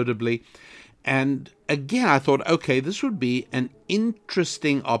 most notably. And again, I thought, okay, this would be an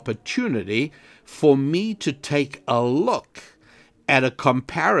interesting opportunity for me to take a look at a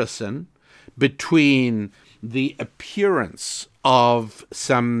comparison between the appearance of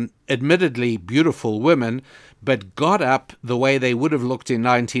some admittedly beautiful women, but got up the way they would have looked in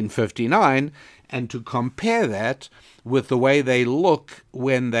 1959, and to compare that with the way they look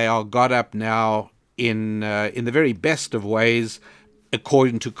when they are got up now in the very best of ways,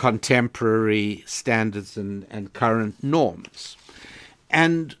 according to contemporary standards and current norms.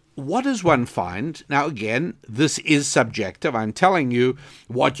 And what does one find? Now, again, this is subjective. I'm telling you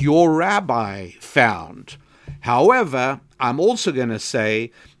what your rabbi found. However, I'm also going to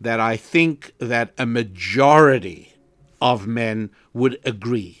say that I think that a majority of men would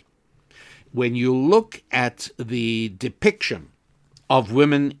agree. When you look at the depiction of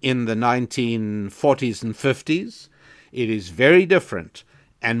women in the 1940s and 50s, it is very different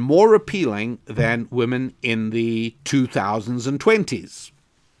and more appealing than women in the 2000s and 20s,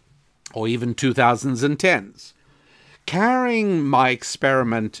 or even 2010s. Carrying my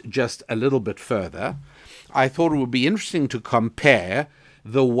experiment just a little bit further, I thought it would be interesting to compare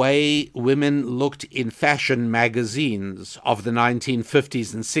the way women looked in fashion magazines of the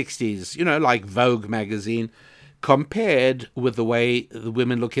 1950s and 60s, like Vogue magazine, compared with the way the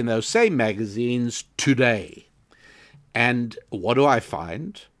women look in those same magazines today. And what do I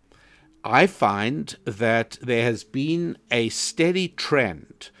find? I find that there has been a steady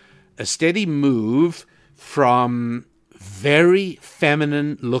trend, a steady move from very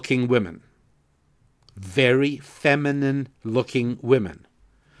feminine-looking women,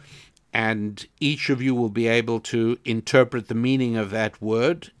 and each of you will be able to interpret the meaning of that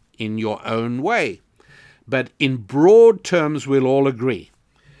word in your own way. But in broad terms, we'll all agree.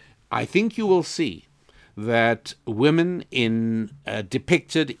 I think you will see that women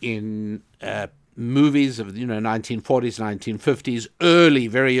depicted in movies of 1940s, 1950s,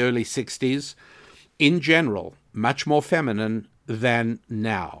 very early 60s, in general, much more feminine than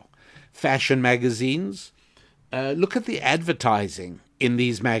now. Fashion magazines, look at the advertising in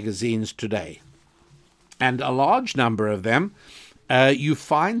these magazines today. And a large number of them, you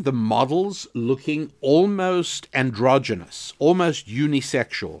find the models looking almost androgynous, almost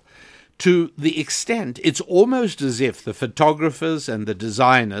unisexual, to the extent it's almost as if the photographers and the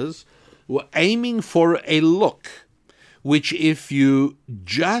designers were aiming for a look which, if you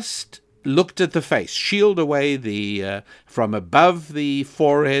just looked at the face, shield away from above the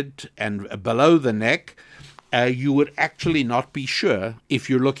forehead and below the neck, you would actually not be sure if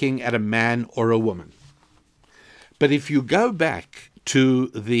you're looking at a man or a woman. But if you go back to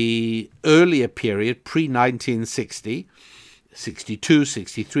the earlier period, pre-1960, 62,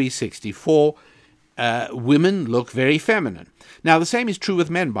 63, 64, women look very feminine. Now, the same is true with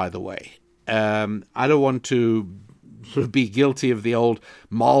men, by the way. I don't want to sort of be guilty of the old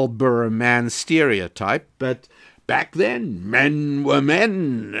Marlborough man stereotype, but back then, men were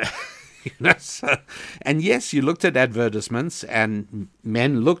men. And yes, you looked at advertisements and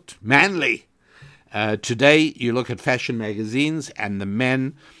men looked manly. Today, you look at fashion magazines and the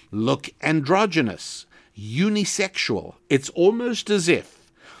men look androgynous, unisexual. It's almost as if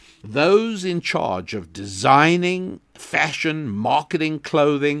those in charge of designing fashion, marketing,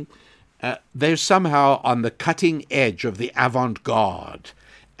 clothing, they're somehow on the cutting edge of the avant-garde,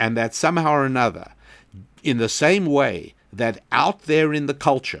 and that somehow or another, in the same way that out there in the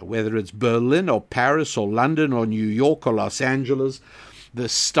culture, whether it's Berlin or Paris or London or New York or Los Angeles, the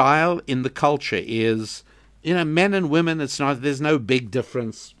style in the culture is, men and women, there's no big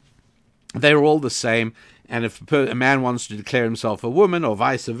difference. They're all the same. And if a man wants to declare himself a woman or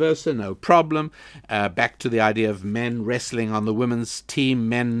vice versa, no problem. Back to the idea of men wrestling on the women's team,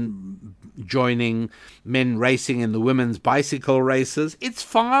 men racing in the women's bicycle races. It's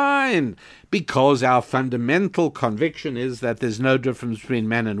fine, because our fundamental conviction is that there's no difference between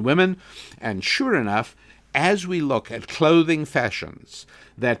men and women. And sure enough, as we look at clothing fashions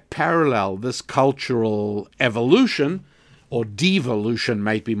that parallel this cultural evolution, or devolution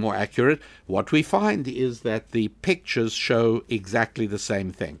might be more accurate, what we find is that the pictures show exactly the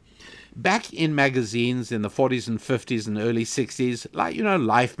same thing. Back in magazines in the 40s and 50s and early 60s, like,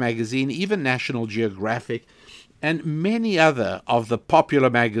 Life magazine, even National Geographic, and many other of the popular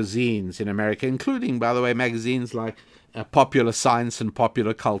magazines in America, including, by the way, magazines like Popular Science and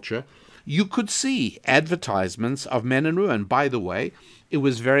Popular Culture, you could see advertisements of men and women. By the way, it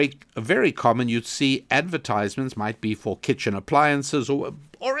was very, very common. You'd see advertisements, might be for kitchen appliances or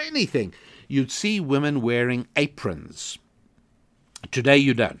anything. You'd see women wearing aprons. Today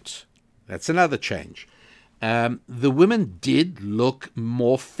you don't. That's another change. The women did look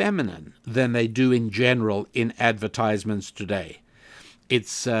more feminine than they do in general in advertisements today.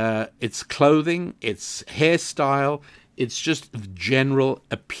 It's clothing, it's hairstyle, it's just general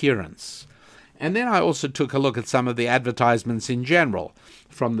appearance. And then I also took a look at some of the advertisements in general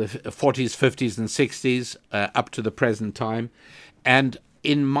from the 40s, 50s, and 60s up to the present time. And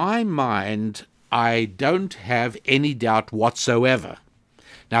in my mind, I don't have any doubt whatsoever.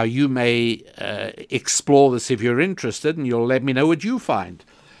 Now, you may explore this if you're interested, and you'll let me know what you find.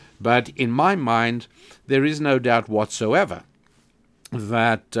 But in my mind, there is no doubt whatsoever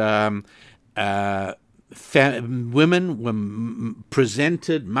that women were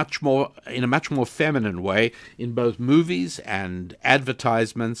presented in a much more feminine way in both movies and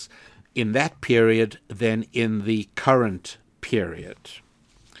advertisements in that period than in the current period.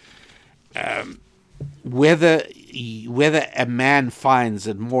 Whether a man finds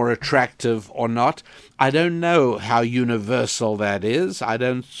it more attractive or not, I don't know how universal that is. I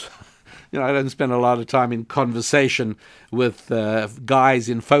don't spend a lot of time in conversation with guys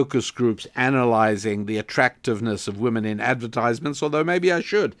in focus groups analyzing the attractiveness of women in advertisements, although maybe I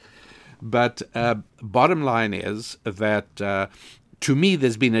should. But bottom line is that to me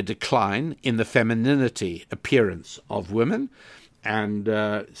there's been a decline in the femininity appearance of women, and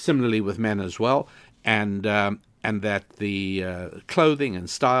similarly with men as well, and that the clothing and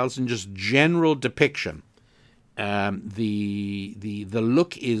styles and just general depiction, the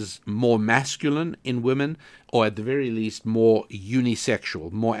look is more masculine in women, or at the very least more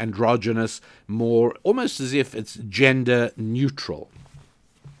unisexual, more androgynous, more almost as if it's gender neutral.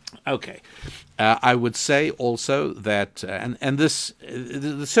 Okay, I would say also that, and this,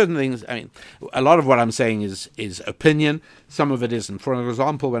 certain things, I mean, a lot of what I'm saying is opinion, some of it isn't. For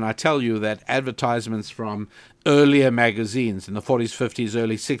example, when I tell you that advertisements from earlier magazines in the 40s, 50s,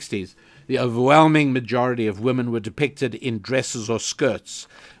 early 60s, the overwhelming majority of women were depicted in dresses or skirts,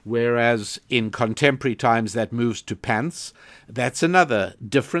 whereas in contemporary times that moves to pants. That's another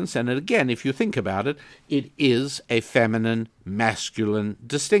difference. And again, if you think about it, it is a feminine-masculine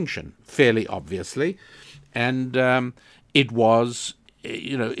distinction, fairly obviously. And it was,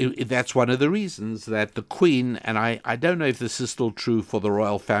 that's one of the reasons that the Queen, and I don't know if this is still true for the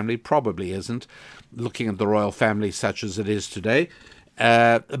royal family, probably isn't, looking at the royal family such as it is today,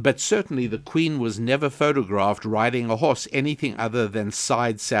 but certainly the Queen was never photographed riding a horse anything other than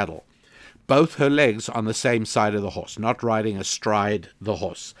side saddle. Both her legs on the same side of the horse, not riding astride the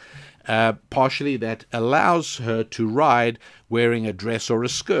horse. Partially that allows her to ride wearing a dress or a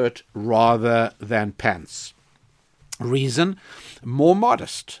skirt rather than pants. Reason, more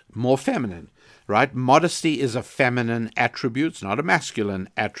modest, more feminine, right? Modesty is a feminine attribute, it's not a masculine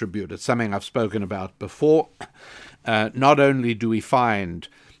attribute. It's something I've spoken about before. Not only do we find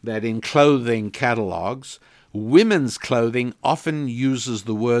that in clothing catalogs, women's clothing often uses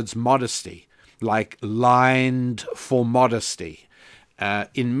the words modesty, like lined for modesty.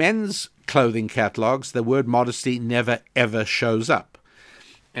 In men's clothing catalogs, the word modesty never ever shows up.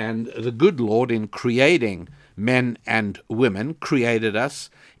 And the good Lord, in creating men and women, created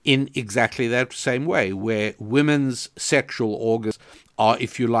us in exactly that same way, where women's sexual organs are,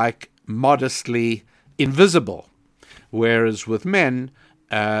 if you like, modestly invisible, whereas with men,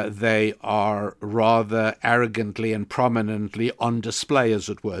 they are rather arrogantly and prominently on display, as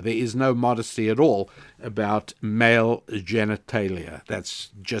it were. There is no modesty at all about male genitalia. That's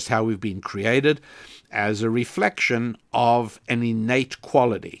just how we've been created, as a reflection of an innate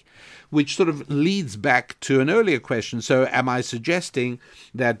quality, which sort of leads back to an earlier question. So am I suggesting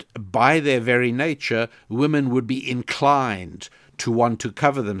that by their very nature, women would be inclined to want to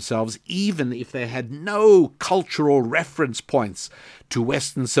cover themselves, even if they had no cultural reference points to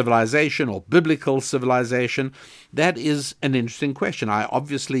Western civilization or biblical civilization? That is an interesting question. I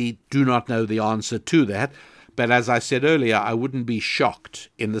obviously do not know the answer to that, but as I said earlier, I wouldn't be shocked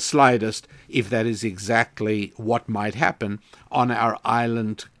in the slightest if that is exactly what might happen on our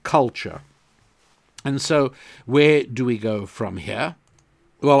island culture. And so where do we go from here?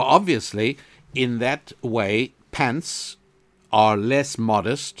 Well, obviously, in that way, pants are less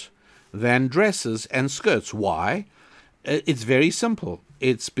modest than dresses and skirts. Why? It's very simple.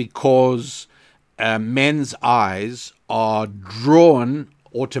 It's because men's eyes are drawn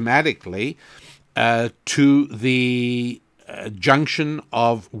automatically to the junction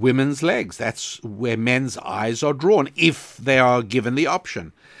of women's legs. That's where men's eyes are drawn, if they are given the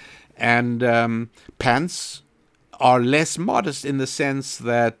option. And pants are less modest in the sense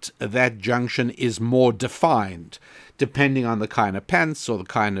that that junction is more defined, depending on the kind of pants or the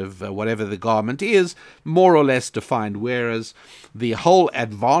kind of whatever the garment is, more or less defined, whereas the whole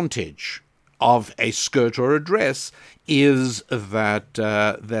advantage of a skirt or a dress is that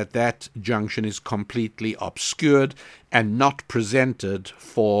that junction is completely obscured and not presented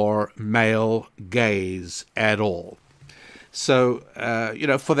for male gaze at all. So,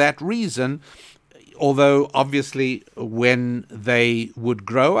 for that reason, although obviously when they would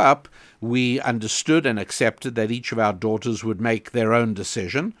grow up, we understood and accepted that each of our daughters would make their own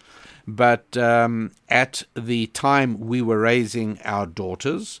decision. But at the time we were raising our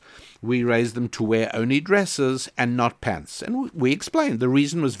daughters, we raised them to wear only dresses and not pants. And we explained the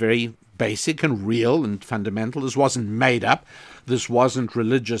reason was very basic and real and fundamental. This wasn't made up. This wasn't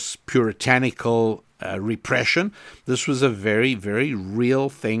religious puritanical repression. This was a very, very real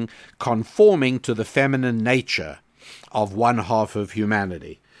thing, conforming to the feminine nature of one half of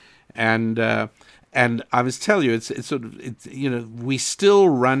humanity. And I must tell you, we still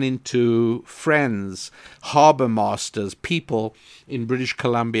run into friends, harbor masters, people in British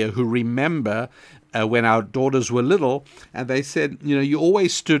Columbia who remember when our daughters were little, and they said, you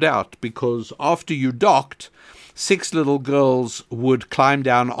always stood out because after you docked, 6 little girls would climb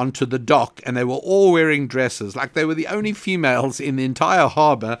down onto the dock, and they were all wearing dresses, like they were the only females in the entire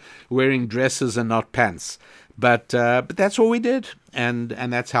harbor wearing dresses and not pants. But that's all we did, and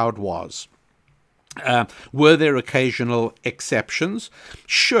that's how it was. Were there occasional exceptions?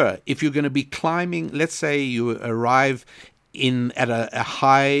 Sure. If you're going to be climbing, let's say you arrive at a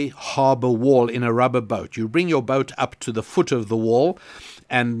high harbor wall in a rubber boat. You bring your boat up to the foot of the wall,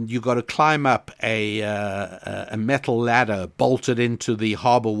 and you've got to climb up a metal ladder bolted into the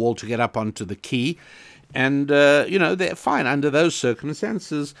harbor wall to get up onto the quay. And, they're fine under those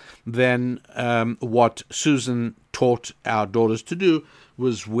circumstances. Then what Susan taught our daughters to do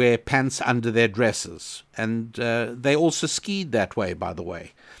was wear pants under their dresses. And they also skied that way, by the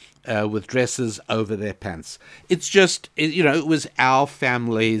way, with dresses over their pants. It's just, it was our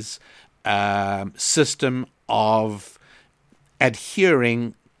family's system of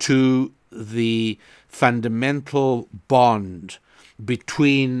adhering to the fundamental bond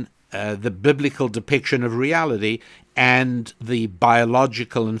between the biblical depiction of reality and the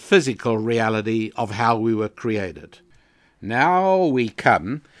biological and physical reality of how we were created. Now we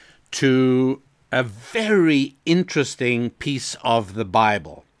come to a very interesting piece of the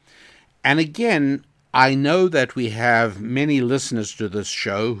Bible. And again, I know that we have many listeners to this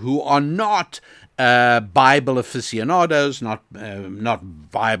show who are not Bible aficionados,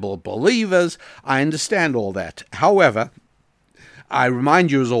 not Bible believers. I understand all that. However, I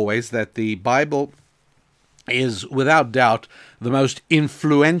remind you as always that the Bible is without doubt the most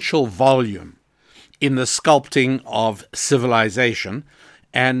influential volume in the sculpting of civilization.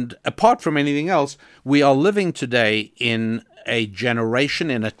 And apart from anything else, we are living today in a generation,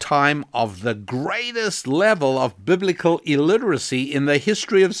 in a time of the greatest level of biblical illiteracy in the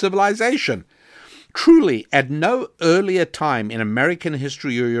history of civilization. Truly, at no earlier time in American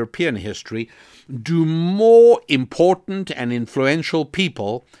history or European history do more important and influential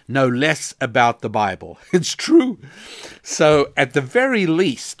people know less about the Bible. It's true. So at the very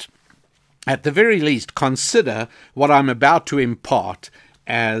least, consider what I'm about to impart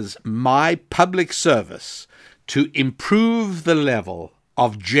as my public service to improve the level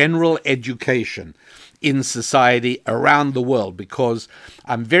of general education in society around the world, because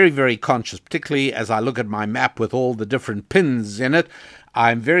I'm very, very conscious, particularly as I look at my map with all the different pins in it,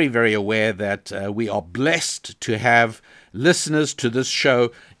 I'm very, very aware that we are blessed to have listeners to this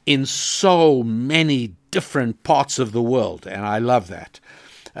show in so many different parts of the world, and I love that.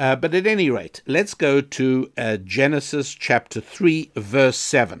 But at any rate, let's go to Genesis chapter 3, verse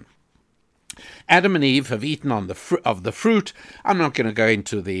 7. Adam and Eve have eaten of the fruit. I'm not going to go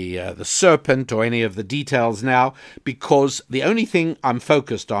into the serpent or any of the details now, because the only thing I'm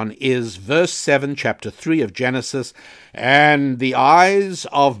focused on is verse 7, chapter 3 of Genesis. And the eyes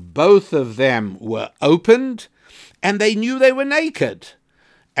of both of them were opened, and they knew they were naked.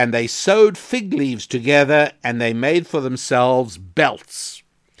 And they sewed fig leaves together, and they made for themselves belts.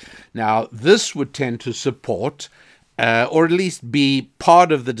 Now, this would tend to support or at least be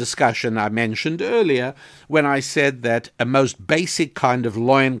part of the discussion I mentioned earlier when I said that a most basic kind of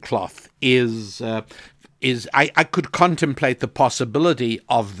loincloth is I could contemplate the possibility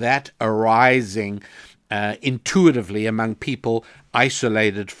of that arising intuitively among people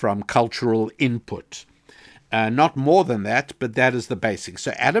isolated from cultural input. Not more than that, but that is the basic.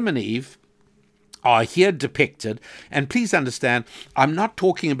 So Adam and Eve are here depicted, and please understand, I'm not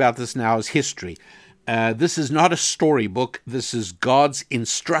talking about this now as history. This is not a storybook. This is God's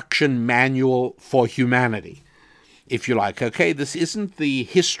instruction manual for humanity, if you like. Okay, this isn't the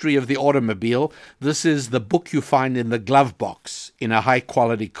history of the automobile. This is the book you find in the glove box in a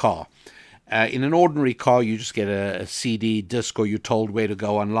high-quality car. In an ordinary car, you just get a CD disc, or you're told where to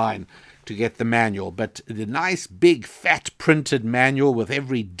go online to get the manual. But the nice, big, fat printed manual with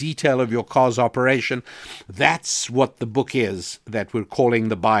every detail of your car's operation, that's what the book is that we're calling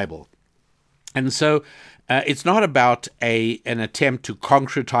the Bible. And so it's not about an attempt to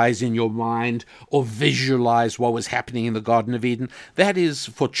concretize in your mind or visualize what was happening in the Garden of Eden. That is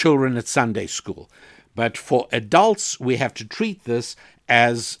for children at Sunday school. But for adults, we have to treat this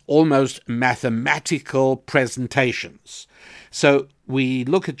as almost mathematical presentations. So we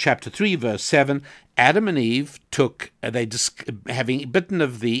look at chapter 3, verse 7. Adam and Eve having eaten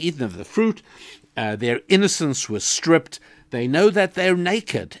of the fruit, their innocence was stripped. They know that they're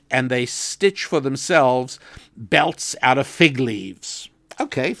naked, and they stitch for themselves belts out of fig leaves.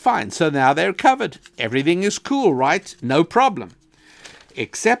 Okay, fine. So now they're covered. Everything is cool, right? No problem.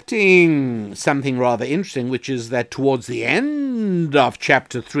 Excepting something rather interesting, which is that towards the end of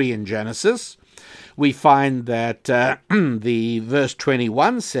chapter 3 in Genesis, we find that the verse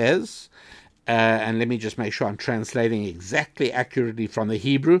 21 says, and let me just make sure I'm translating exactly accurately from the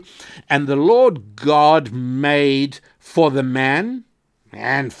Hebrew, and the Lord God made for the man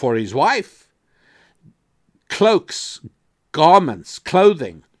and for his wife cloaks, garments,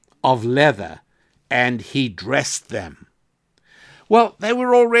 clothing of leather, and he dressed them. Well, they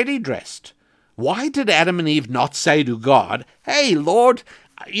were already dressed. Why did Adam and Eve not say to God, hey, Lord,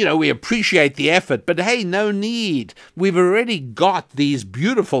 we appreciate the effort, but hey, no need. We've already got these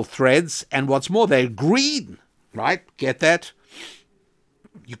beautiful threads, and what's more, they're green, right? Get that?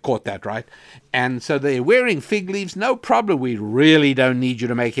 You caught that, right? And so they're wearing fig leaves. No problem. We really don't need you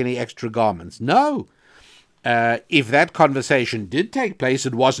to make any extra garments. No. If that conversation did take place,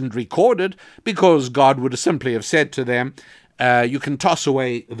 it wasn't recorded, because God would simply have said to them, you can toss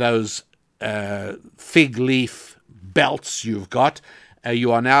away those fig leaf belts you've got.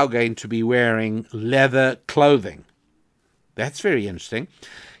 you are now going to be wearing leather clothing. That's very interesting.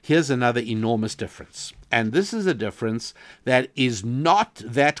 Here's another enormous difference. And this is a difference that is not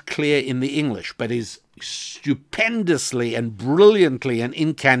that clear in the English, but is stupendously and brilliantly and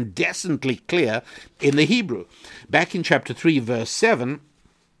incandescently clear in the Hebrew. Back in chapter 3, verse 7,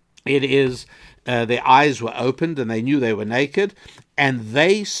 it is, their eyes were opened and they knew they were naked, and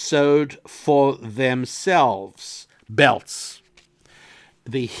they sewed for themselves belts.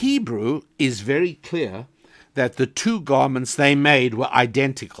 The Hebrew is very clear that the two garments they made were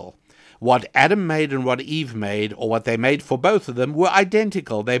identical. What Adam made and what Eve made, or what they made for both of them, were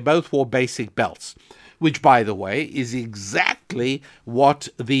identical. They both wore basic belts, which, by the way, is exactly what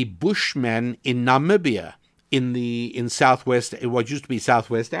the Bushmen in Namibia, in southwest, what used to be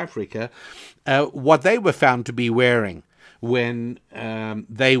Southwest Africa, what they were found to be wearing when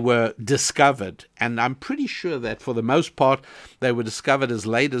they were discovered. And I'm pretty sure that for the most part, they were discovered as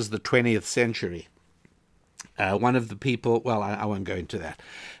late as the 20th century. One of the people, well, I won't go into that.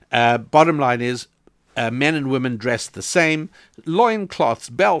 Bottom line is, men and women dressed the same. Loincloths,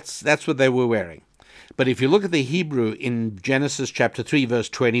 belts, that's what they were wearing. But if you look at the Hebrew in Genesis chapter 3, verse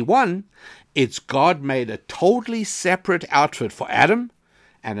 21, it's God made a totally separate outfit for Adam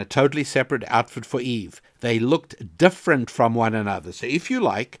and a totally separate outfit for Eve. They looked different from one another. So if you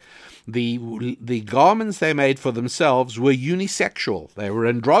like, the garments they made for themselves were unisexual. They were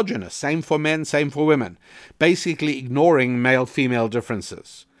androgynous, same for men, same for women, basically ignoring male-female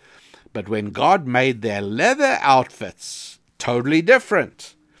differences. But when God made their leather outfits, totally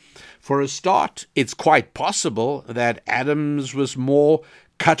different. For a start, it's quite possible that Adam's was more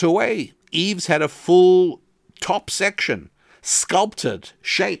cut away. Eve's had a full top section, sculpted,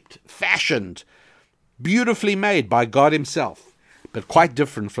 shaped, fashioned, beautifully made by God himself, but quite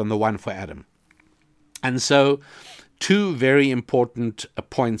different from the one for Adam. And so, two very important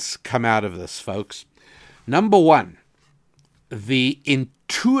points come out of this, folks. Number one, the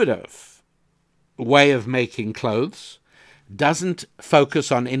intuitive way of making clothes doesn't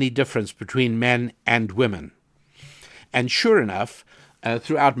focus on any difference between men and women. And sure enough,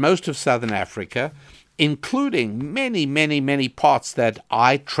 throughout most of southern Africa, including many, many, many parts that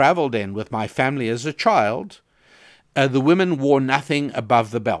I traveled in with my family as a child, the women wore nothing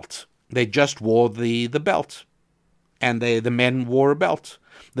above the belt. They just wore the belt. And the men wore a belt.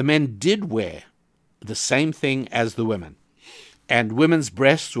 The men did wear the same thing as the women. And women's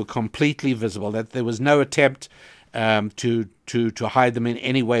breasts were completely visible. That there was no attempt to hide them in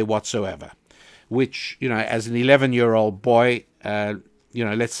any way whatsoever, which, as an 11-year-old boy,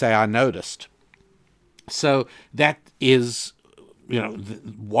 let's say I noticed. So that is,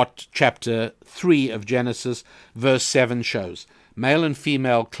 what chapter 3 of Genesis, verse 7 shows. Male and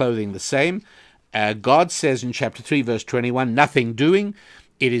female clothing the same. God says in chapter 3, verse 21, nothing doing.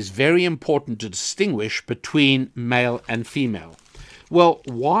 It is very important to distinguish between male and female. Well,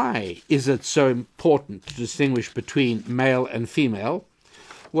 why is it so important to distinguish between male and female?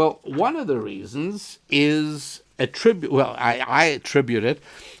 Well, one of the reasons is I attribute it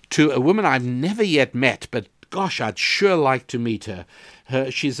to a woman I've never yet met, but gosh, I'd sure like to meet her.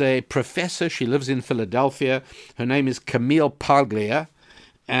 She's a professor. She lives in Philadelphia. Her name is Camille Paglia,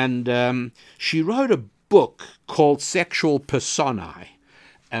 and she wrote a book called Sexual Personae.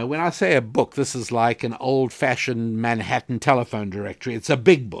 When I say a book, this is like an old-fashioned Manhattan telephone directory. It's a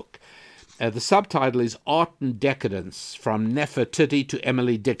big book. The subtitle is Art and Decadence, From Nefertiti to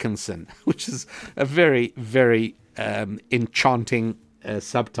Emily Dickinson, which is a very, very enchanting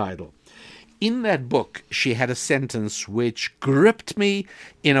subtitle. In that book, she had a sentence which gripped me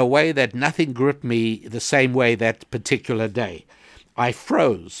in a way that nothing gripped me the same way that particular day. I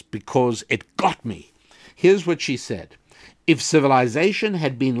froze because it got me. Here's what she said. If civilization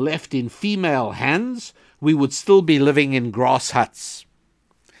had been left in female hands, we would still be living in grass huts.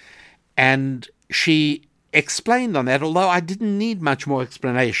 And she explained on that, although I didn't need much more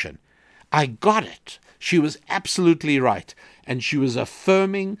explanation. I got it. She was absolutely right. And she was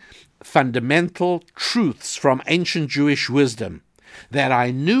affirming fundamental truths from ancient Jewish wisdom that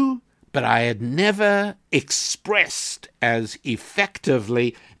I knew, but I had never expressed as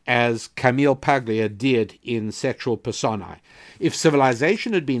effectively as Camille Paglia did in Sexual Personae. If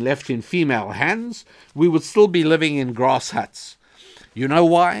civilization had been left in female hands, we would still be living in grass huts. You know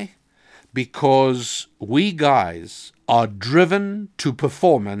why? Because we guys are driven to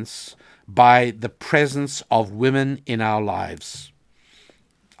performance by the presence of women in our lives.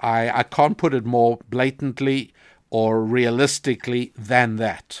 I can't put it more blatantly or realistically than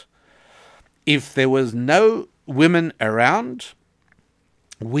that. If there was no women around,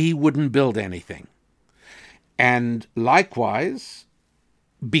 we wouldn't build anything. And likewise,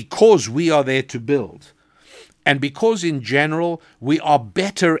 because we are there to build. And because in general, we are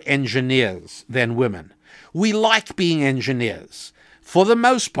better engineers than women. We like being engineers. For the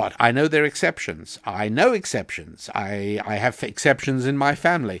most part, I know there are exceptions. I know exceptions. I have exceptions in my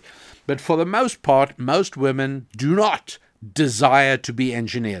family. But for the most part, most women do not desire to be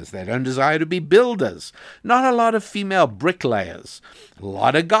engineers. They don't desire to be builders. Not a lot of female bricklayers. A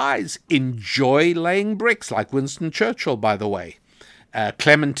lot of guys enjoy laying bricks, like Winston Churchill, by the way.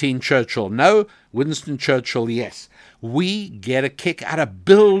 Clementine Churchill, no. Winston Churchill, yes. We get a kick out of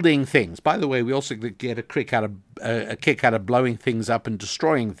building things. By the way, we also get a kick out of blowing things up and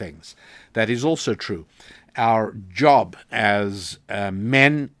destroying things. That is also true. Our job as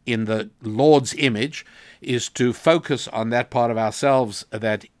men in the Lord's image is to focus on that part of ourselves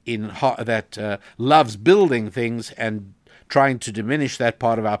that loves building things, and trying to diminish that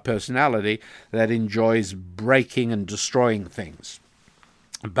part of our personality that enjoys breaking and destroying things.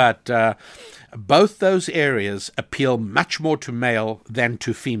 But both those areas appeal much more to male than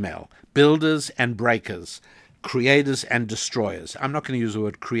to female. Builders and breakers, creators and destroyers. I'm not going to use the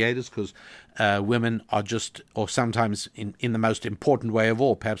word creators because women are just, or sometimes in the most important way of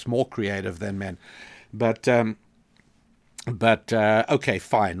all, perhaps more creative than men. But okay,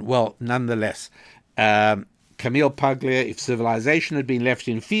 fine. Well, nonetheless, Camille Paglia, if civilization had been left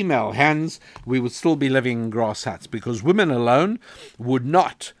in female hands, we would still be living in grass huts, because women alone would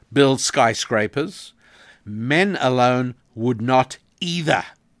not build skyscrapers. Men alone would not either.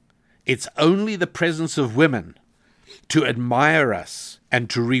 It's only the presence of women to admire us and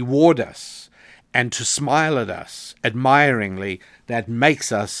to reward us and to smile at us admiringly that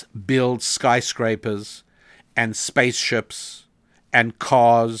makes us build skyscrapers and spaceships and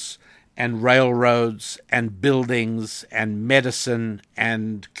cars and railroads and buildings and medicine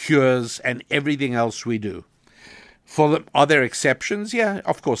and cures and everything else we do. Are there exceptions? Yeah,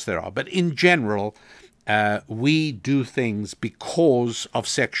 of course there are. But in general, we do things because of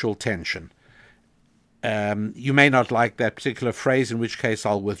sexual tension. You may not like that particular phrase, in which case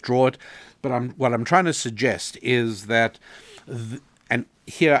I'll withdraw it. But what I'm trying to suggest is that, and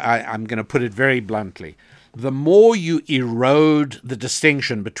here I'm going to put it very bluntly, the more you erode the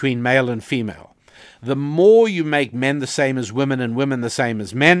distinction between male and female, the more you make men the same as women and women the same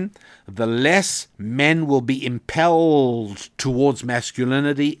as men, the less men will be impelled towards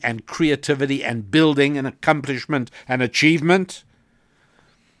masculinity and creativity and building and accomplishment and achievement.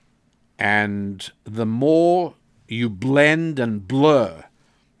 And the more you blend and blur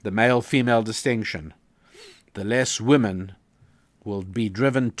the male-female distinction, the less women will be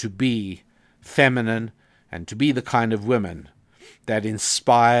driven to be feminine and to be the kind of women that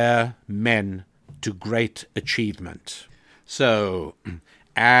inspire men to great achievement. So,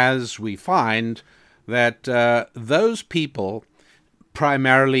 as we find that those people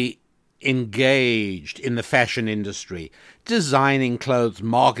primarily engaged in the fashion industry, designing clothes,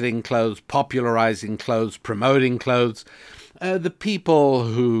 marketing clothes, popularizing clothes, promoting clothes, the people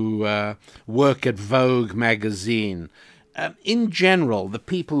who work at Vogue magazine, in general, the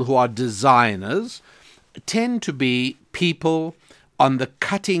people who are designers tend to be people on the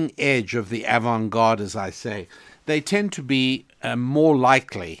cutting edge of the avant-garde, as I say. They tend to be more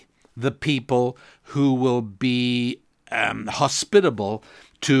likely the people who will be hospitable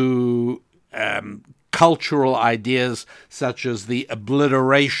to cultural ideas such as the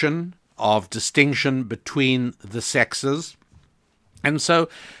obliteration of distinction between the sexes. And so,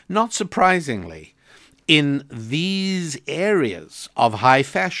 not surprisingly, in these areas of high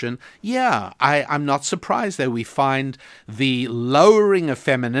fashion, I'm not surprised that we find the lowering of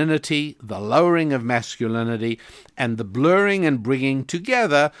femininity, the lowering of masculinity, and the blurring and bringing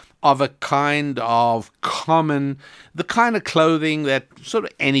together of a kind of the kind of clothing that sort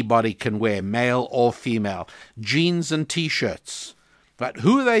of anybody can wear, male or female, jeans and T-shirts. But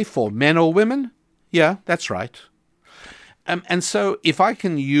who are they for, men or women? Yeah, that's right. And so if I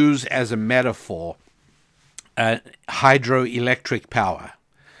can use as a metaphor hydroelectric power.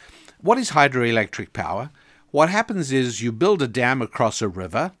 What is hydroelectric power? What happens is you build a dam across a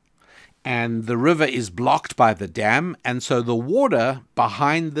river, and the river is blocked by the dam, and so the water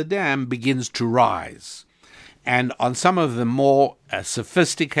behind the dam begins to rise. And on some of the more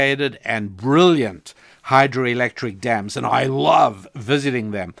sophisticated and brilliant hydroelectric dams, and I love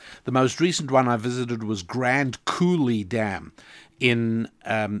visiting them. The most recent one I visited was Grand Coulee Dam in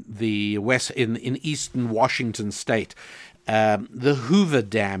the west, in eastern Washington state. The Hoover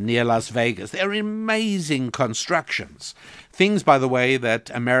Dam near Las Vegas. They're amazing constructions. Things, by the way,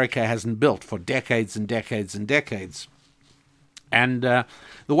 that America hasn't built for decades and decades and decades. And the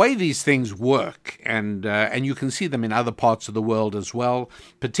way these things work, and you can see them in other parts of the world as well,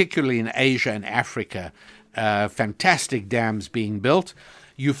 particularly in Asia and Africa, fantastic dams being built.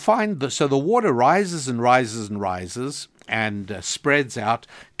 You find so the water rises and rises and rises and spreads out,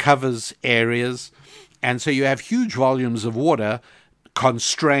 covers areas, and so you have huge volumes of water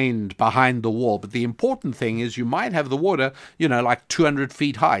constrained behind the wall. But the important thing is you might have the water, like 200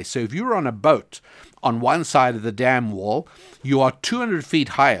 feet high. So if you're on a boat on one side of the dam wall, you are 200 feet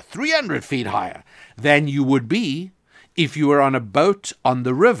higher, 300 feet higher than you would be if you were on a boat on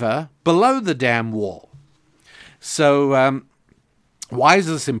the river below the dam wall. So why is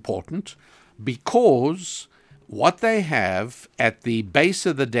this important? Because what they have at the base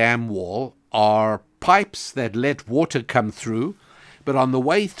of the dam wall are pipes that let water come through, but on the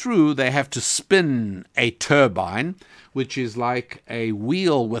way through they have to spin a turbine, which is like a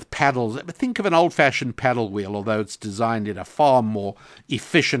wheel with paddles. Think of an old-fashioned paddle wheel, although it's designed in a far more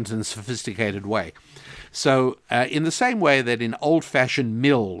efficient and sophisticated way. So in the same way that in old-fashioned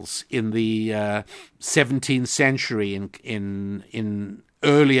mills in the 17th century in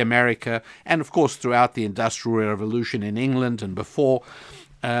early America, and of course throughout the Industrial Revolution in England and before,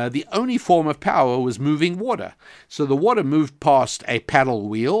 the only form of power was moving water. So the water moved past a paddle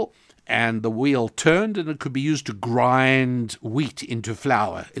wheel, and the wheel turned, and it could be used to grind wheat into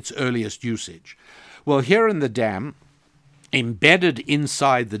flour, its earliest usage. Well, here in the dam, embedded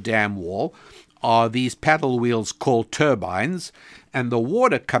inside the dam wall, are these paddle wheels called turbines, and the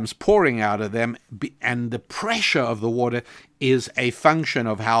water comes pouring out of them, and the pressure of the water is a function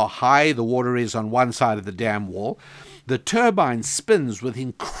of how high the water is on one side of the dam wall. The turbine spins with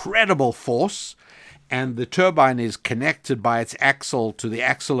incredible force, and the turbine is connected by its axle to the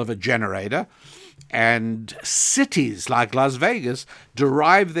axle of a generator, and cities like Las Vegas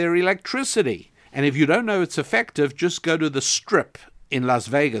derive their electricity. And if you don't know it's effective, just go to the Strip in Las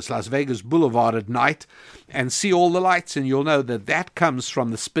Vegas Boulevard at night, and see all the lights, and you'll know that comes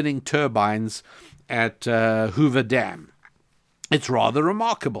from the spinning turbines at Hoover Dam. It's rather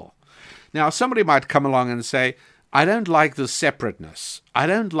remarkable. Now, somebody might come along and say, I don't like the separateness. I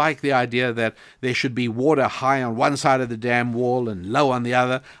don't like the idea that there should be water high on one side of the dam wall and low on the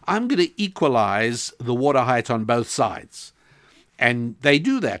other. I'm going to equalize the water height on both sides. And they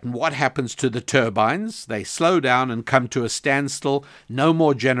do that. And what happens to the turbines? They slow down and come to a standstill. No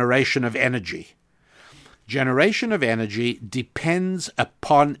more generation of energy. Generation of energy depends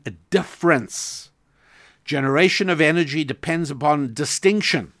upon a difference. Generation of energy depends upon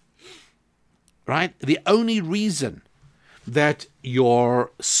distinction. Right? The only reason that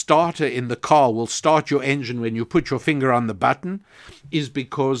your starter in the car will start your engine when you put your finger on the button is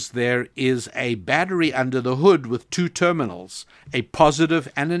because there is a battery under the hood with two terminals, a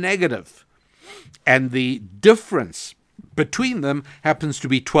positive and a negative. And the difference between them happens to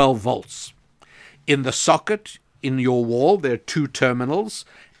be 12 volts. In the socket in your wall, there are two terminals,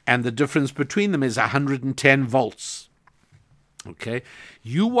 and the difference between them is 110 volts. Okay,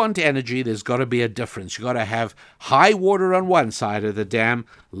 you want energy, there's got to be a difference. You've got to have high water on one side of the dam,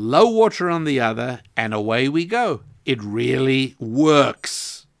 low water on the other, and away we go. It really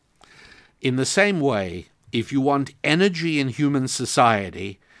works. In the same way, if you want energy in human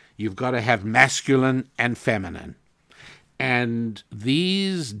society, you've got to have masculine and feminine. And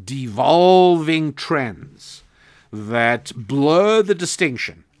these devolving trends that blur the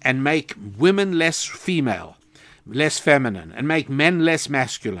distinction and make women less female, less feminine, and make men less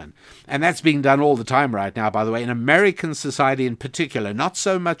masculine. And that's being done all the time right now, by the way, in American society in particular, not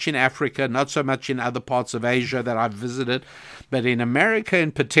so much in Africa, not so much in other parts of Asia that I've visited, but in America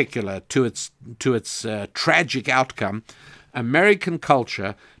in particular, to its tragic outcome, American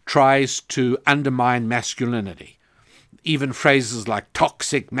culture tries to undermine masculinity. Even phrases like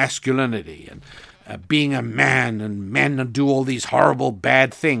toxic masculinity and being a man, and men do all these horrible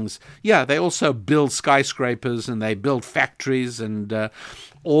bad things. Yeah, they also build skyscrapers and they build factories, and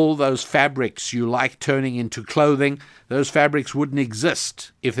all those fabrics you like turning into clothing, those fabrics wouldn't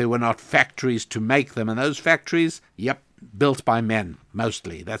exist if there were not factories to make them. And those factories, built by men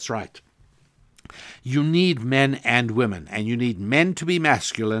mostly. That's right. You need men and women, and you need men to be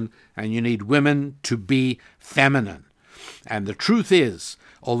masculine, and you need women to be feminine. And the truth is,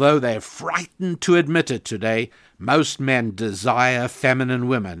 although they're frightened to admit it today, most men desire feminine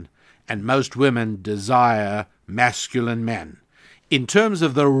women, and most women desire masculine men. In terms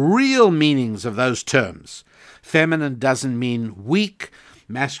of the real meanings of those terms, feminine doesn't mean weak,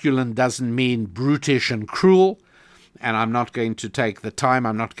 masculine doesn't mean brutish and cruel, and I'm not going to take the time,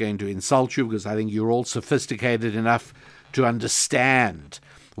 I'm not going to insult you, because I think you're all sophisticated enough to understand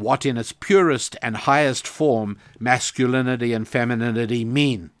what in its purest and highest form masculinity and femininity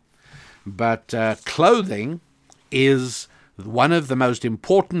mean. But clothing is one of the most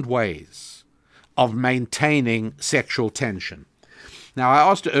important ways of maintaining sexual tension. Now, I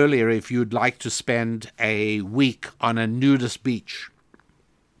asked earlier if you'd like to spend a week on a nudist beach.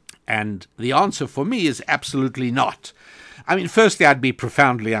 And the answer for me is absolutely not. I mean, firstly, I'd be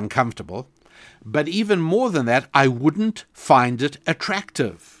profoundly uncomfortable. But even more than that, I wouldn't find it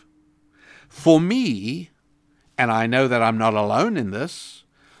attractive. For me, and I know that I'm not alone in this,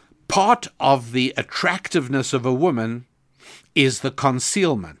 part of the attractiveness of a woman is the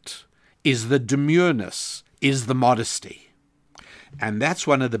concealment, is the demureness, is the modesty. And that's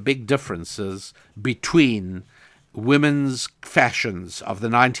one of the big differences between women's fashions of the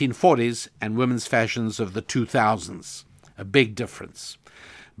 1940s and women's fashions of the 2000s. A big difference.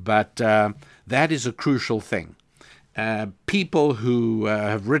 But that is a crucial thing. People who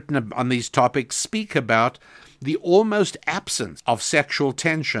have written on these topics speak about the almost absence of sexual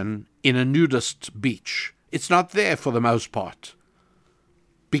tension in a nudist beach. It's not there for the most part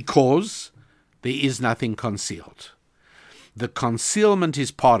because there is nothing concealed. The concealment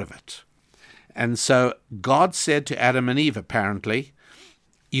is part of it. And so God said to Adam and Eve, apparently,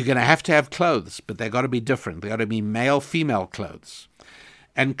 you're going to have clothes, but they've got to be different. They've got to be male-female clothes.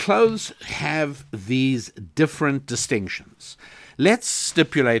 And clothes have these different distinctions. Let's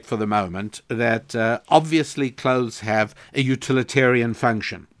stipulate for the moment that obviously clothes have a utilitarian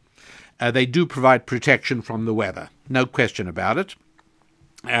function. They do provide protection from the weather, no question about it.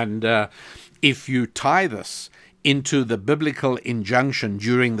 And if you tie this into the biblical injunction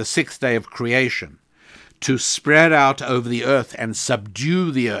during the sixth day of creation to spread out over the earth and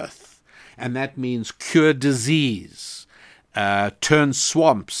subdue the earth, and that means cure disease, turn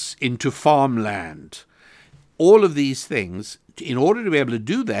swamps into farmland, all of these things, in order to be able to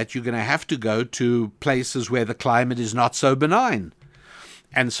do that, you're going to have to go to places where the climate is not so benign.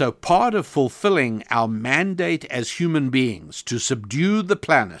 And so part of fulfilling our mandate as human beings to subdue the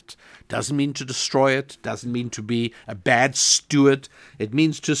planet doesn't mean to destroy it, doesn't mean to be a bad steward. It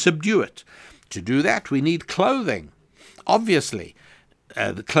means to subdue it. To do that, we need clothing. Obviously,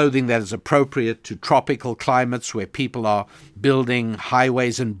 the clothing that is appropriate to tropical climates where people are building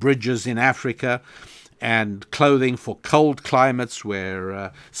highways and bridges in Africa, and clothing for cold climates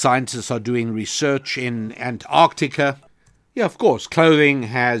where scientists are doing research in Antarctica. Yeah, of course, clothing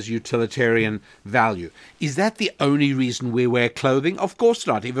has utilitarian value. Is that the only reason we wear clothing? Of course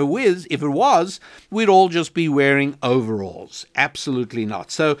not. If it was, we'd all just be wearing overalls. Absolutely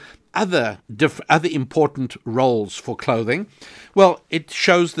not. So other important roles for clothing, well, it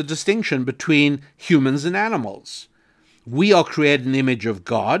shows the distinction between humans and animals. We are created in the image of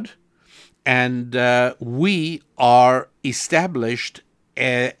God, and we are established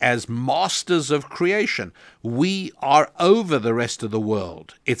as masters of creation. We are over the rest of the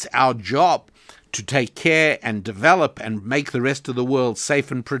world. It's our job to take care and develop and make the rest of the world safe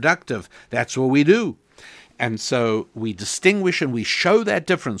and productive. That's what we do. And so we distinguish and we show that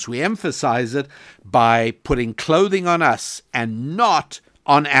difference. We emphasize it by putting clothing on us and not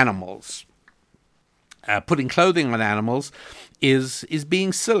on animals. Putting clothing on animals is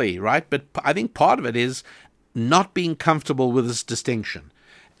being silly, right? But I think part of it is not being comfortable with this distinction.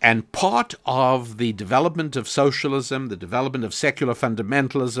 And part of the development of socialism, the development of secular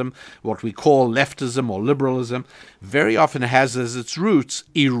fundamentalism, what we call leftism or liberalism, very often has as its roots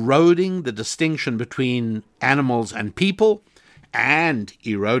eroding the distinction between animals and people and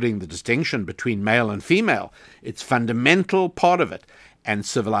eroding the distinction between male and female. It's fundamental part of it. And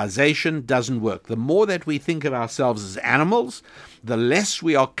civilization doesn't work. The more that we think of ourselves as animals, the less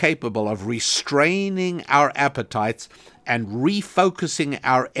we are capable of restraining our appetites and refocusing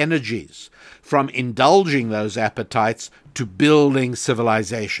our energies from indulging those appetites to building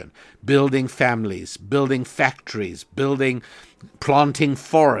civilization, building families, building factories, planting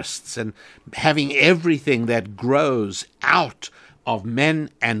forests, and having everything that grows out of men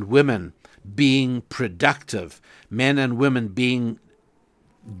and women being productive, men and women being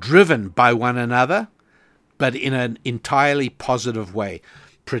driven by one another, but in an entirely positive way,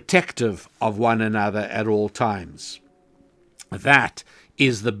 protective of one another at all times. That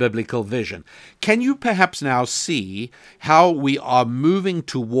is the biblical vision. Can you perhaps now see how we are moving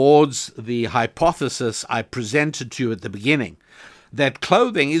towards the hypothesis I presented to you at the beginning, that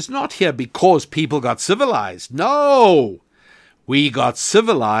clothing is not here because people got civilized? No! We got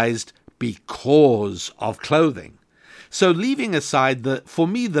civilized because of clothing. So leaving aside, for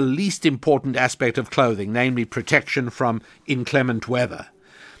me, the least important aspect of clothing, namely protection from inclement weather,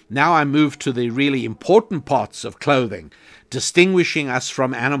 now I move to the really important parts of clothing, distinguishing us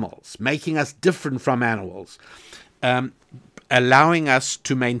from animals, making us different from animals, allowing us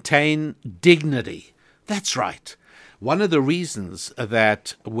to maintain dignity. That's right. One of the reasons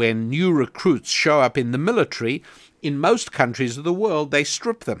that when new recruits show up in the military, in most countries of the world, they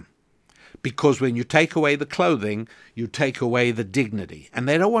strip them. Because when you take away the clothing, you take away the dignity. And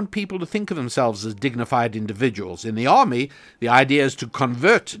they don't want people to think of themselves as dignified individuals. In the army, the idea is to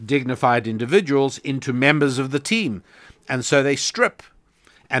convert dignified individuals into members of the team. And so they strip,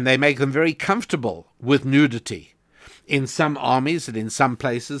 and they make them very comfortable with nudity. In some armies and in some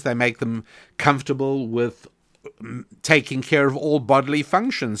places, they make them comfortable with taking care of all bodily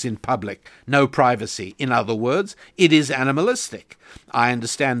functions in public, no privacy. In other words, it is animalistic. I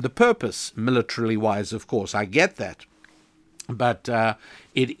understand the purpose, militarily wise, of course, I get that. But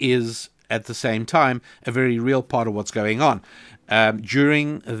it is, at the same time, a very real part of what's going on.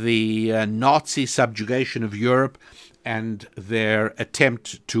 During the Nazi subjugation of Europe and their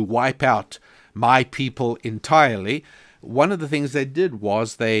attempt to wipe out my people entirely, one of the things they did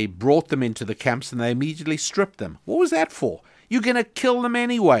was they brought them into the camps and they immediately stripped them. What was that for? You're going to kill them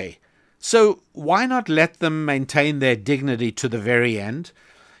anyway. So why not let them maintain their dignity to the very end?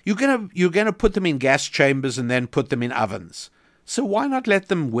 You're going to put them in gas chambers and then put them in ovens. So why not let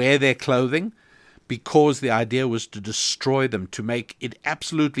them wear their clothing? Because the idea was to destroy them, to make it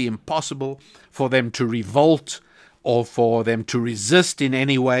absolutely impossible for them to revolt or for them to resist in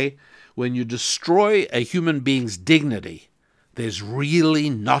any way. When you destroy a human being's dignity, there's really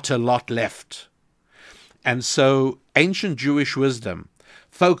not a lot left. And so ancient Jewish wisdom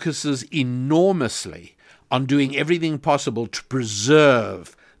focuses enormously on doing everything possible to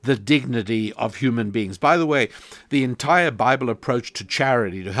preserve the dignity of human beings. By the way, the entire Bible approach to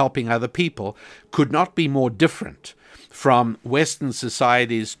charity, to helping other people, could not be more different from Western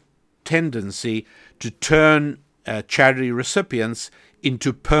society's tendency to turn charity recipients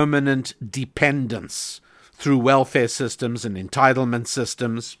into permanent dependence through welfare systems and entitlement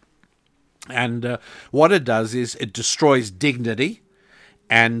systems. And what it does is it destroys dignity,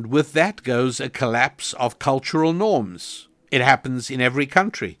 and with that goes a collapse of cultural norms. It happens in every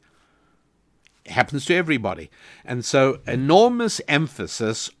country. It happens to everybody. And so enormous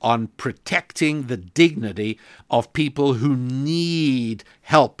emphasis on protecting the dignity of people who need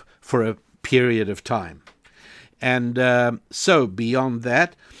help for a period of time. And so beyond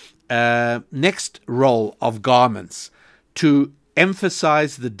that, next role of garments, to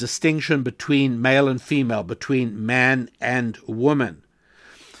emphasize the distinction between male and female, between man and woman.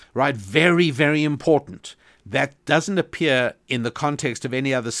 Right? Very, very important. That doesn't appear in the context of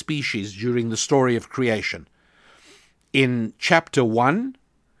any other species during the story of creation. In chapter 1,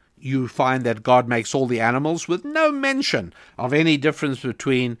 you find that God makes all the animals with no mention of any difference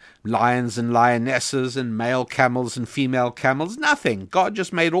between lions and lionesses and male camels and female camels. Nothing. God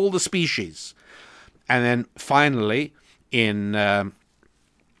just made all the species. And then finally,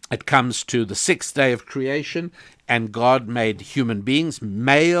 it comes to the sixth day of creation, and God made human beings,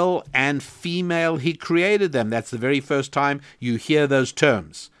 male and female. He created them. That's the very first time you hear those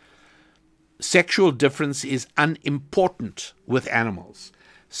terms. Sexual difference is unimportant with animals.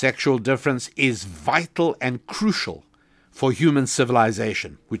 Sexual difference is vital and crucial for human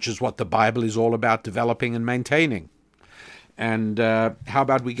civilization, which is what the Bible is all about developing and maintaining. And how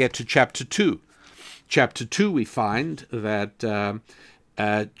about we get to chapter 2? Chapter 2, we find that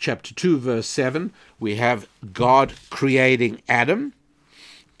chapter 2, verse 7, we have God creating Adam.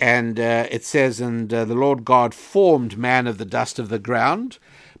 And it says, and the Lord God formed man of the dust of the ground.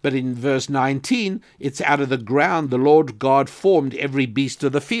 But in verse 19, it's out of the ground the Lord God formed every beast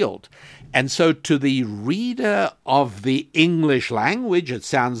of the field. And so to the reader of the English language, it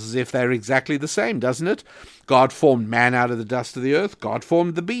sounds as if they're exactly the same, doesn't it? God formed man out of the dust of the earth. God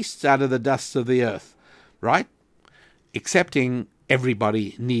formed the beasts out of the dust of the earth, right? Excepting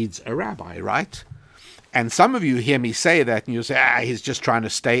everybody needs a rabbi, right? And some of you hear me say that and you say, he's just trying to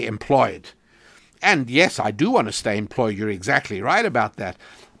stay employed. And yes, I do want to stay employed. You're exactly right about that.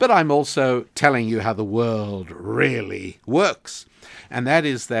 But I'm also telling you how the world really works. And that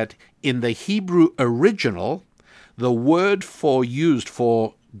is that in the Hebrew original, the word used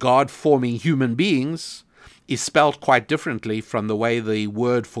for God forming human beings is spelled quite differently from the way the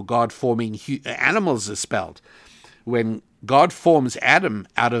word for God forming animals is spelled. When God forms Adam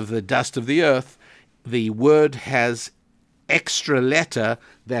out of the dust of the earth, the word has extra letter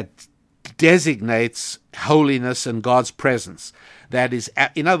that designates holiness and God's presence. That is,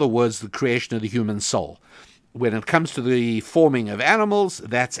 in other words, the creation of the human soul. When it comes to the forming of animals,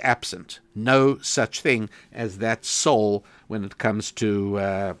 that's absent. No such thing as that soul when it comes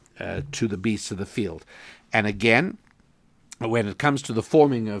to the beasts of the field. And again, when it comes to the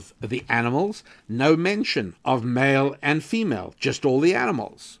forming of the animals, no mention of male and female, just all the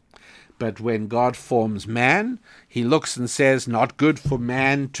animals. But when God forms man, he looks and says, not good for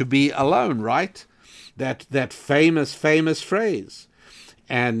man to be alone, right? That famous phrase.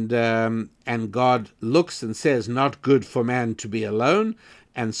 And God looks and says, not good for man to be alone.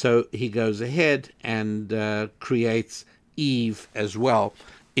 And so he goes ahead and creates Eve as well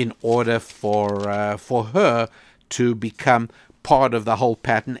in order for her to become part of the whole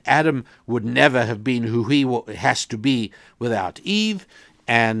pattern. Adam would never have been who he has to be without Eve,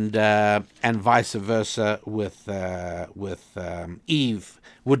 and vice versa with Eve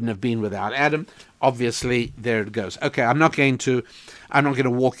wouldn't have been without Adam. Obviously, there it goes. Okay, I'm not going to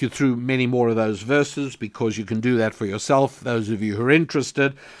walk you through many more of those verses because you can do that for yourself, those of you who are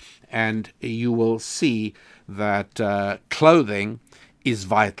interested, and you will see that clothing is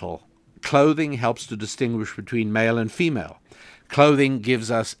vital. Clothing helps to distinguish between male and female. Clothing gives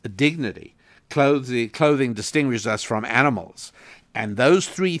us dignity. Clothing distinguishes us from animals. And those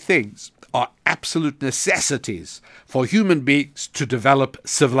three things are absolute necessities for human beings to develop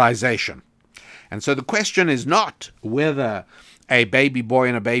civilization. And so the question is not whether a baby boy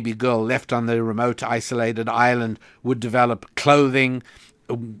and a baby girl left on the remote, isolated island would develop clothing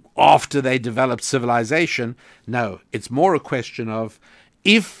after they developed civilization. No, it's more a question of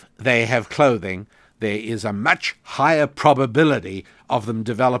if they have clothing, there is a much higher probability of them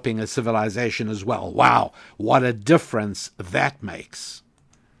developing a civilization as well. Wow, what a difference that makes.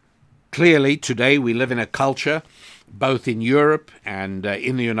 Clearly, today we live in a culture, both in Europe and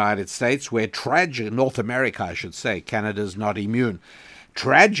in the United States, where North America, I should say, Canada's not immune.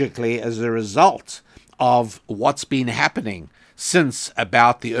 Tragically, as a result of what's been happening since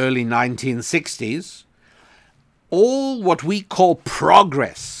about the early 1960s, all what we call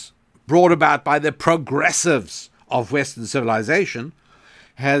progress brought about by the progressives of Western civilization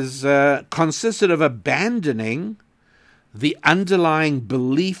has consisted of abandoning the underlying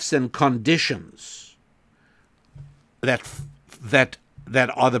beliefs and conditions that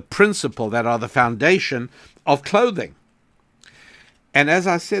are the principle, that are the foundation of clothing. And as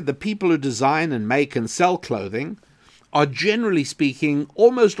I said, the people who design and make and sell clothing are, generally speaking,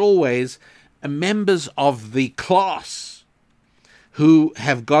 almost always members of the class who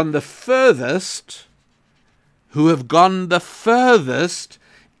have gone the furthest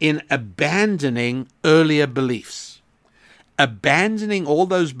in abandoning earlier beliefs, abandoning all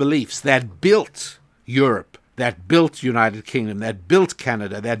those beliefs that built Europe, that built United Kingdom, that built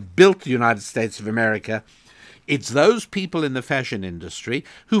Canada, that built the United States of America. It's those people in the fashion industry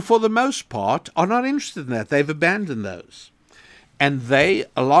who, for the most part, are not interested in that. They've abandoned those. And they,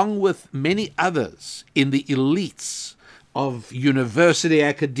 along with many others in the elites of university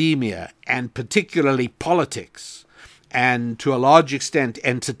academia, and particularly politics, and to a large extent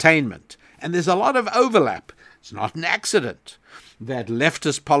entertainment, and there's a lot of overlap. It's not an accident that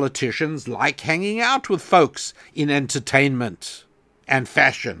leftist politicians like hanging out with folks in entertainment and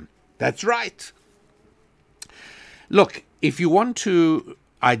fashion. That's right. Look, if you want to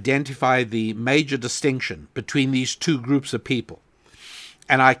identify the major distinction between these two groups of people,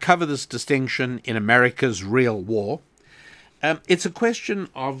 and I cover this distinction in America's Real War, it's a question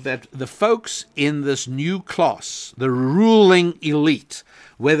of that the folks in this new class, the ruling elite,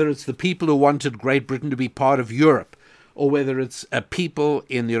 whether it's the people who wanted Great Britain to be part of Europe, or whether it's people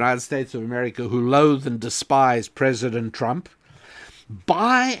in the United States of America who loathe and despise President Trump,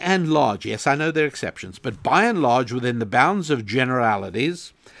 by and large, yes, I know there are exceptions, but by and large, within the bounds of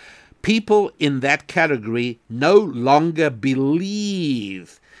generalities, people in that category no longer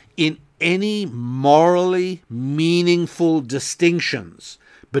believe in any morally meaningful distinctions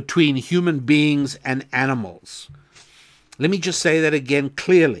between human beings and animals. Let me just say that again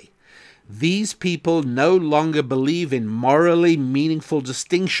clearly. These people no longer believe in morally meaningful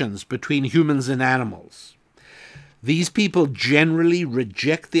distinctions between humans and animals. These people generally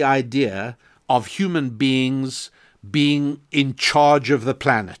reject the idea of human beings being in charge of the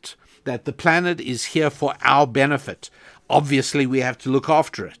planet, that the planet is here for our benefit. Obviously, we have to look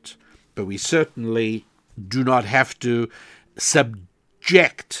after it, but we certainly do not have to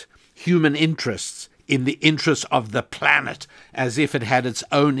subject human interests in the interests of the planet as if it had its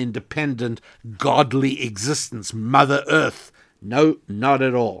own independent, godly existence, Mother Earth. No, not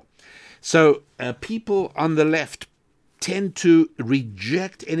at all. So people on the left tend to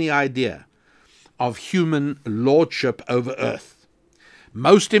reject any idea of human lordship over Earth.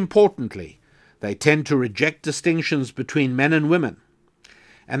 Most importantly, they tend to reject distinctions between men and women.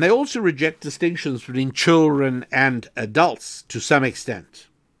 And they also reject distinctions between children and adults to some extent.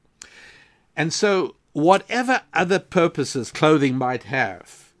 And so whatever other purposes clothing might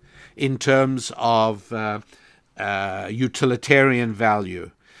have in terms of utilitarian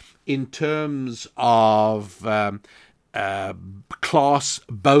value, in terms of class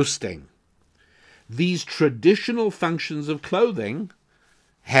boasting, these traditional functions of clothing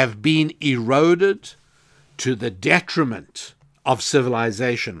have been eroded to the detriment of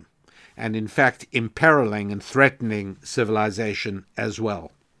civilization, and in fact imperiling and threatening civilization as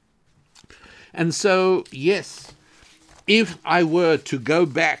well. And so, yes, if I were to go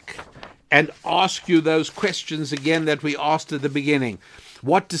back and ask you those questions again that we asked at the beginning,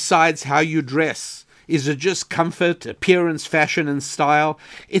 what decides how you dress? Is it just comfort, appearance, fashion, and style?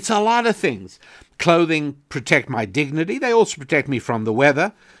 It's a lot of things. Clothing protect my dignity. They also protect me from the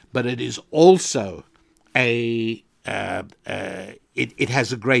weather, but it is also it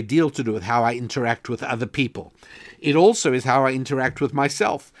has a great deal to do with how I interact with other people. It also is how I interact with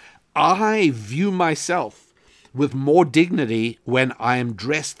myself. I view myself with more dignity when I am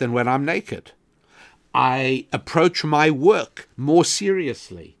dressed than when I'm naked. I approach my work more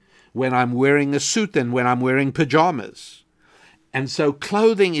seriously when I'm wearing a suit than when I'm wearing pajamas. And so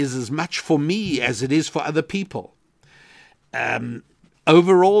clothing is as much for me as it is for other people.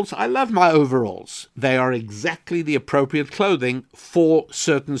 Overalls, I love my overalls. They are exactly the appropriate clothing for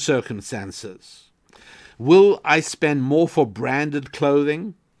certain circumstances. Will I spend more for branded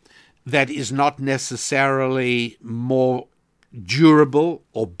clothing that is not necessarily more durable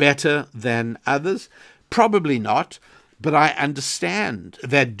or better than others? Probably not, but I understand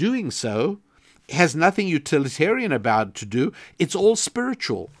that doing so has nothing utilitarian about it to do. It's all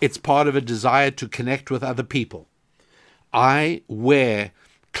spiritual. It's part of a desire to connect with other people. I wear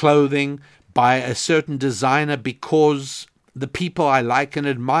clothing by a certain designer because the people I like and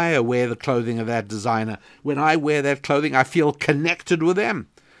admire wear the clothing of that designer. When I wear that clothing, I feel connected with them.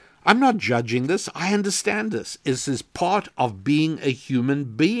 I'm not judging this. I understand this. This is part of being a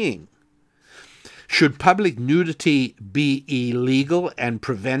human being. Should public nudity be illegal and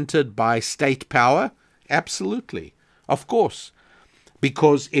prevented by state power? Absolutely. Of course.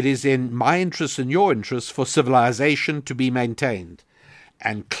 Because it is in my interest and your interest for civilization to be maintained.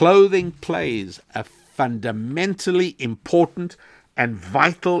 And clothing plays a fundamentally important and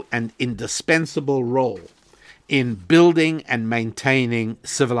vital and indispensable role in building and maintaining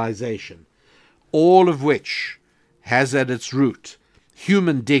civilization, all of which has at its root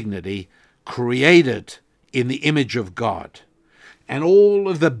human dignity created in the image of God. And all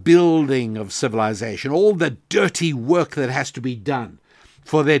of the building of civilization, all the dirty work that has to be done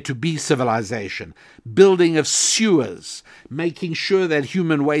for there to be civilization, building of sewers, making sure that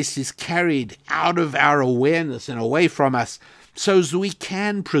human waste is carried out of our awareness and away from us so that we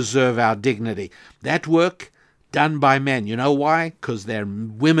can preserve our dignity. That work done by men. You know why? Because they're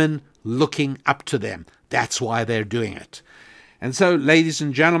women looking up to them. That's why they're doing it. And so, ladies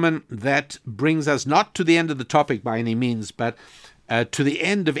and gentlemen, that brings us not to the end of the topic by any means, but to the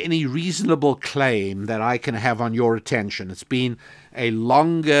end of any reasonable claim that I can have on your attention. It's been a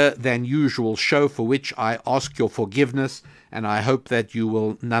longer than usual show for which I ask your forgiveness, and I hope that you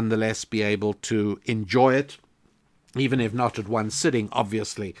will nonetheless be able to enjoy it, even if not at one sitting,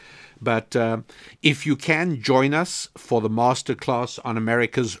 obviously. But if you can join us for the masterclass on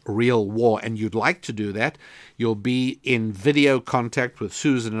America's Real War, and you'd like to do that, you'll be in video contact with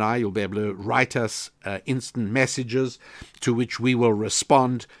Susan and I. You'll be able to write us instant messages to which we will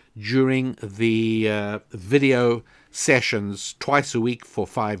respond during the video sessions twice a week for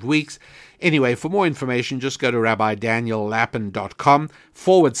 5 weeks. Anyway, for more information, just go to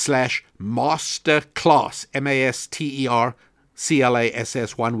rabbidaniellappin.com/masterclass, MASTERCLASS,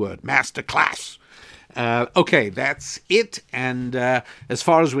 one word, masterclass. Okay, that's it. And as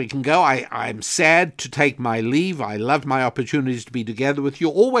far as we can go, I'm sad to take my leave. I love my opportunities to be together with you.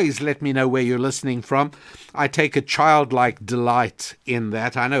 Always let me know where you're listening from. I take a childlike delight in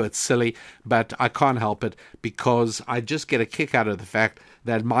that. I know it's silly, but I can't help it because I just get a kick out of the fact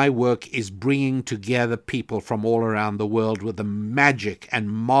that my work is bringing together people from all around the world with the magic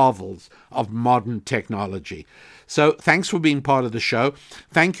and marvels of modern technology. So thanks for being part of the show.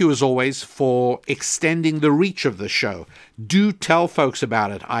 Thank you, as always, for extending the reach of the show. Do tell folks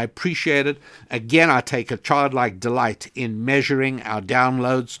about it. I appreciate it. Again, I take a childlike delight in measuring our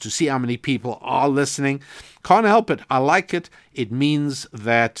downloads to see how many people are listening. Can't help it. I like it. It means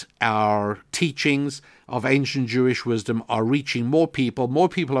that our teachings of ancient Jewish wisdom are reaching more people. More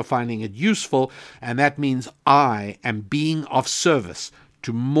people are finding it useful, and that means I am being of service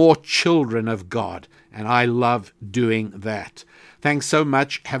to more children of God, and I love doing that. Thanks so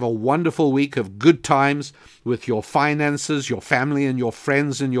much. Have a wonderful week of good times with your finances, your family, and your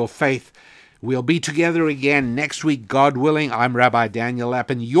friends and your faith. We'll be together again next week, God willing. I'm Rabbi Daniel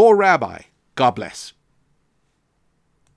Lappin, your rabbi. God bless.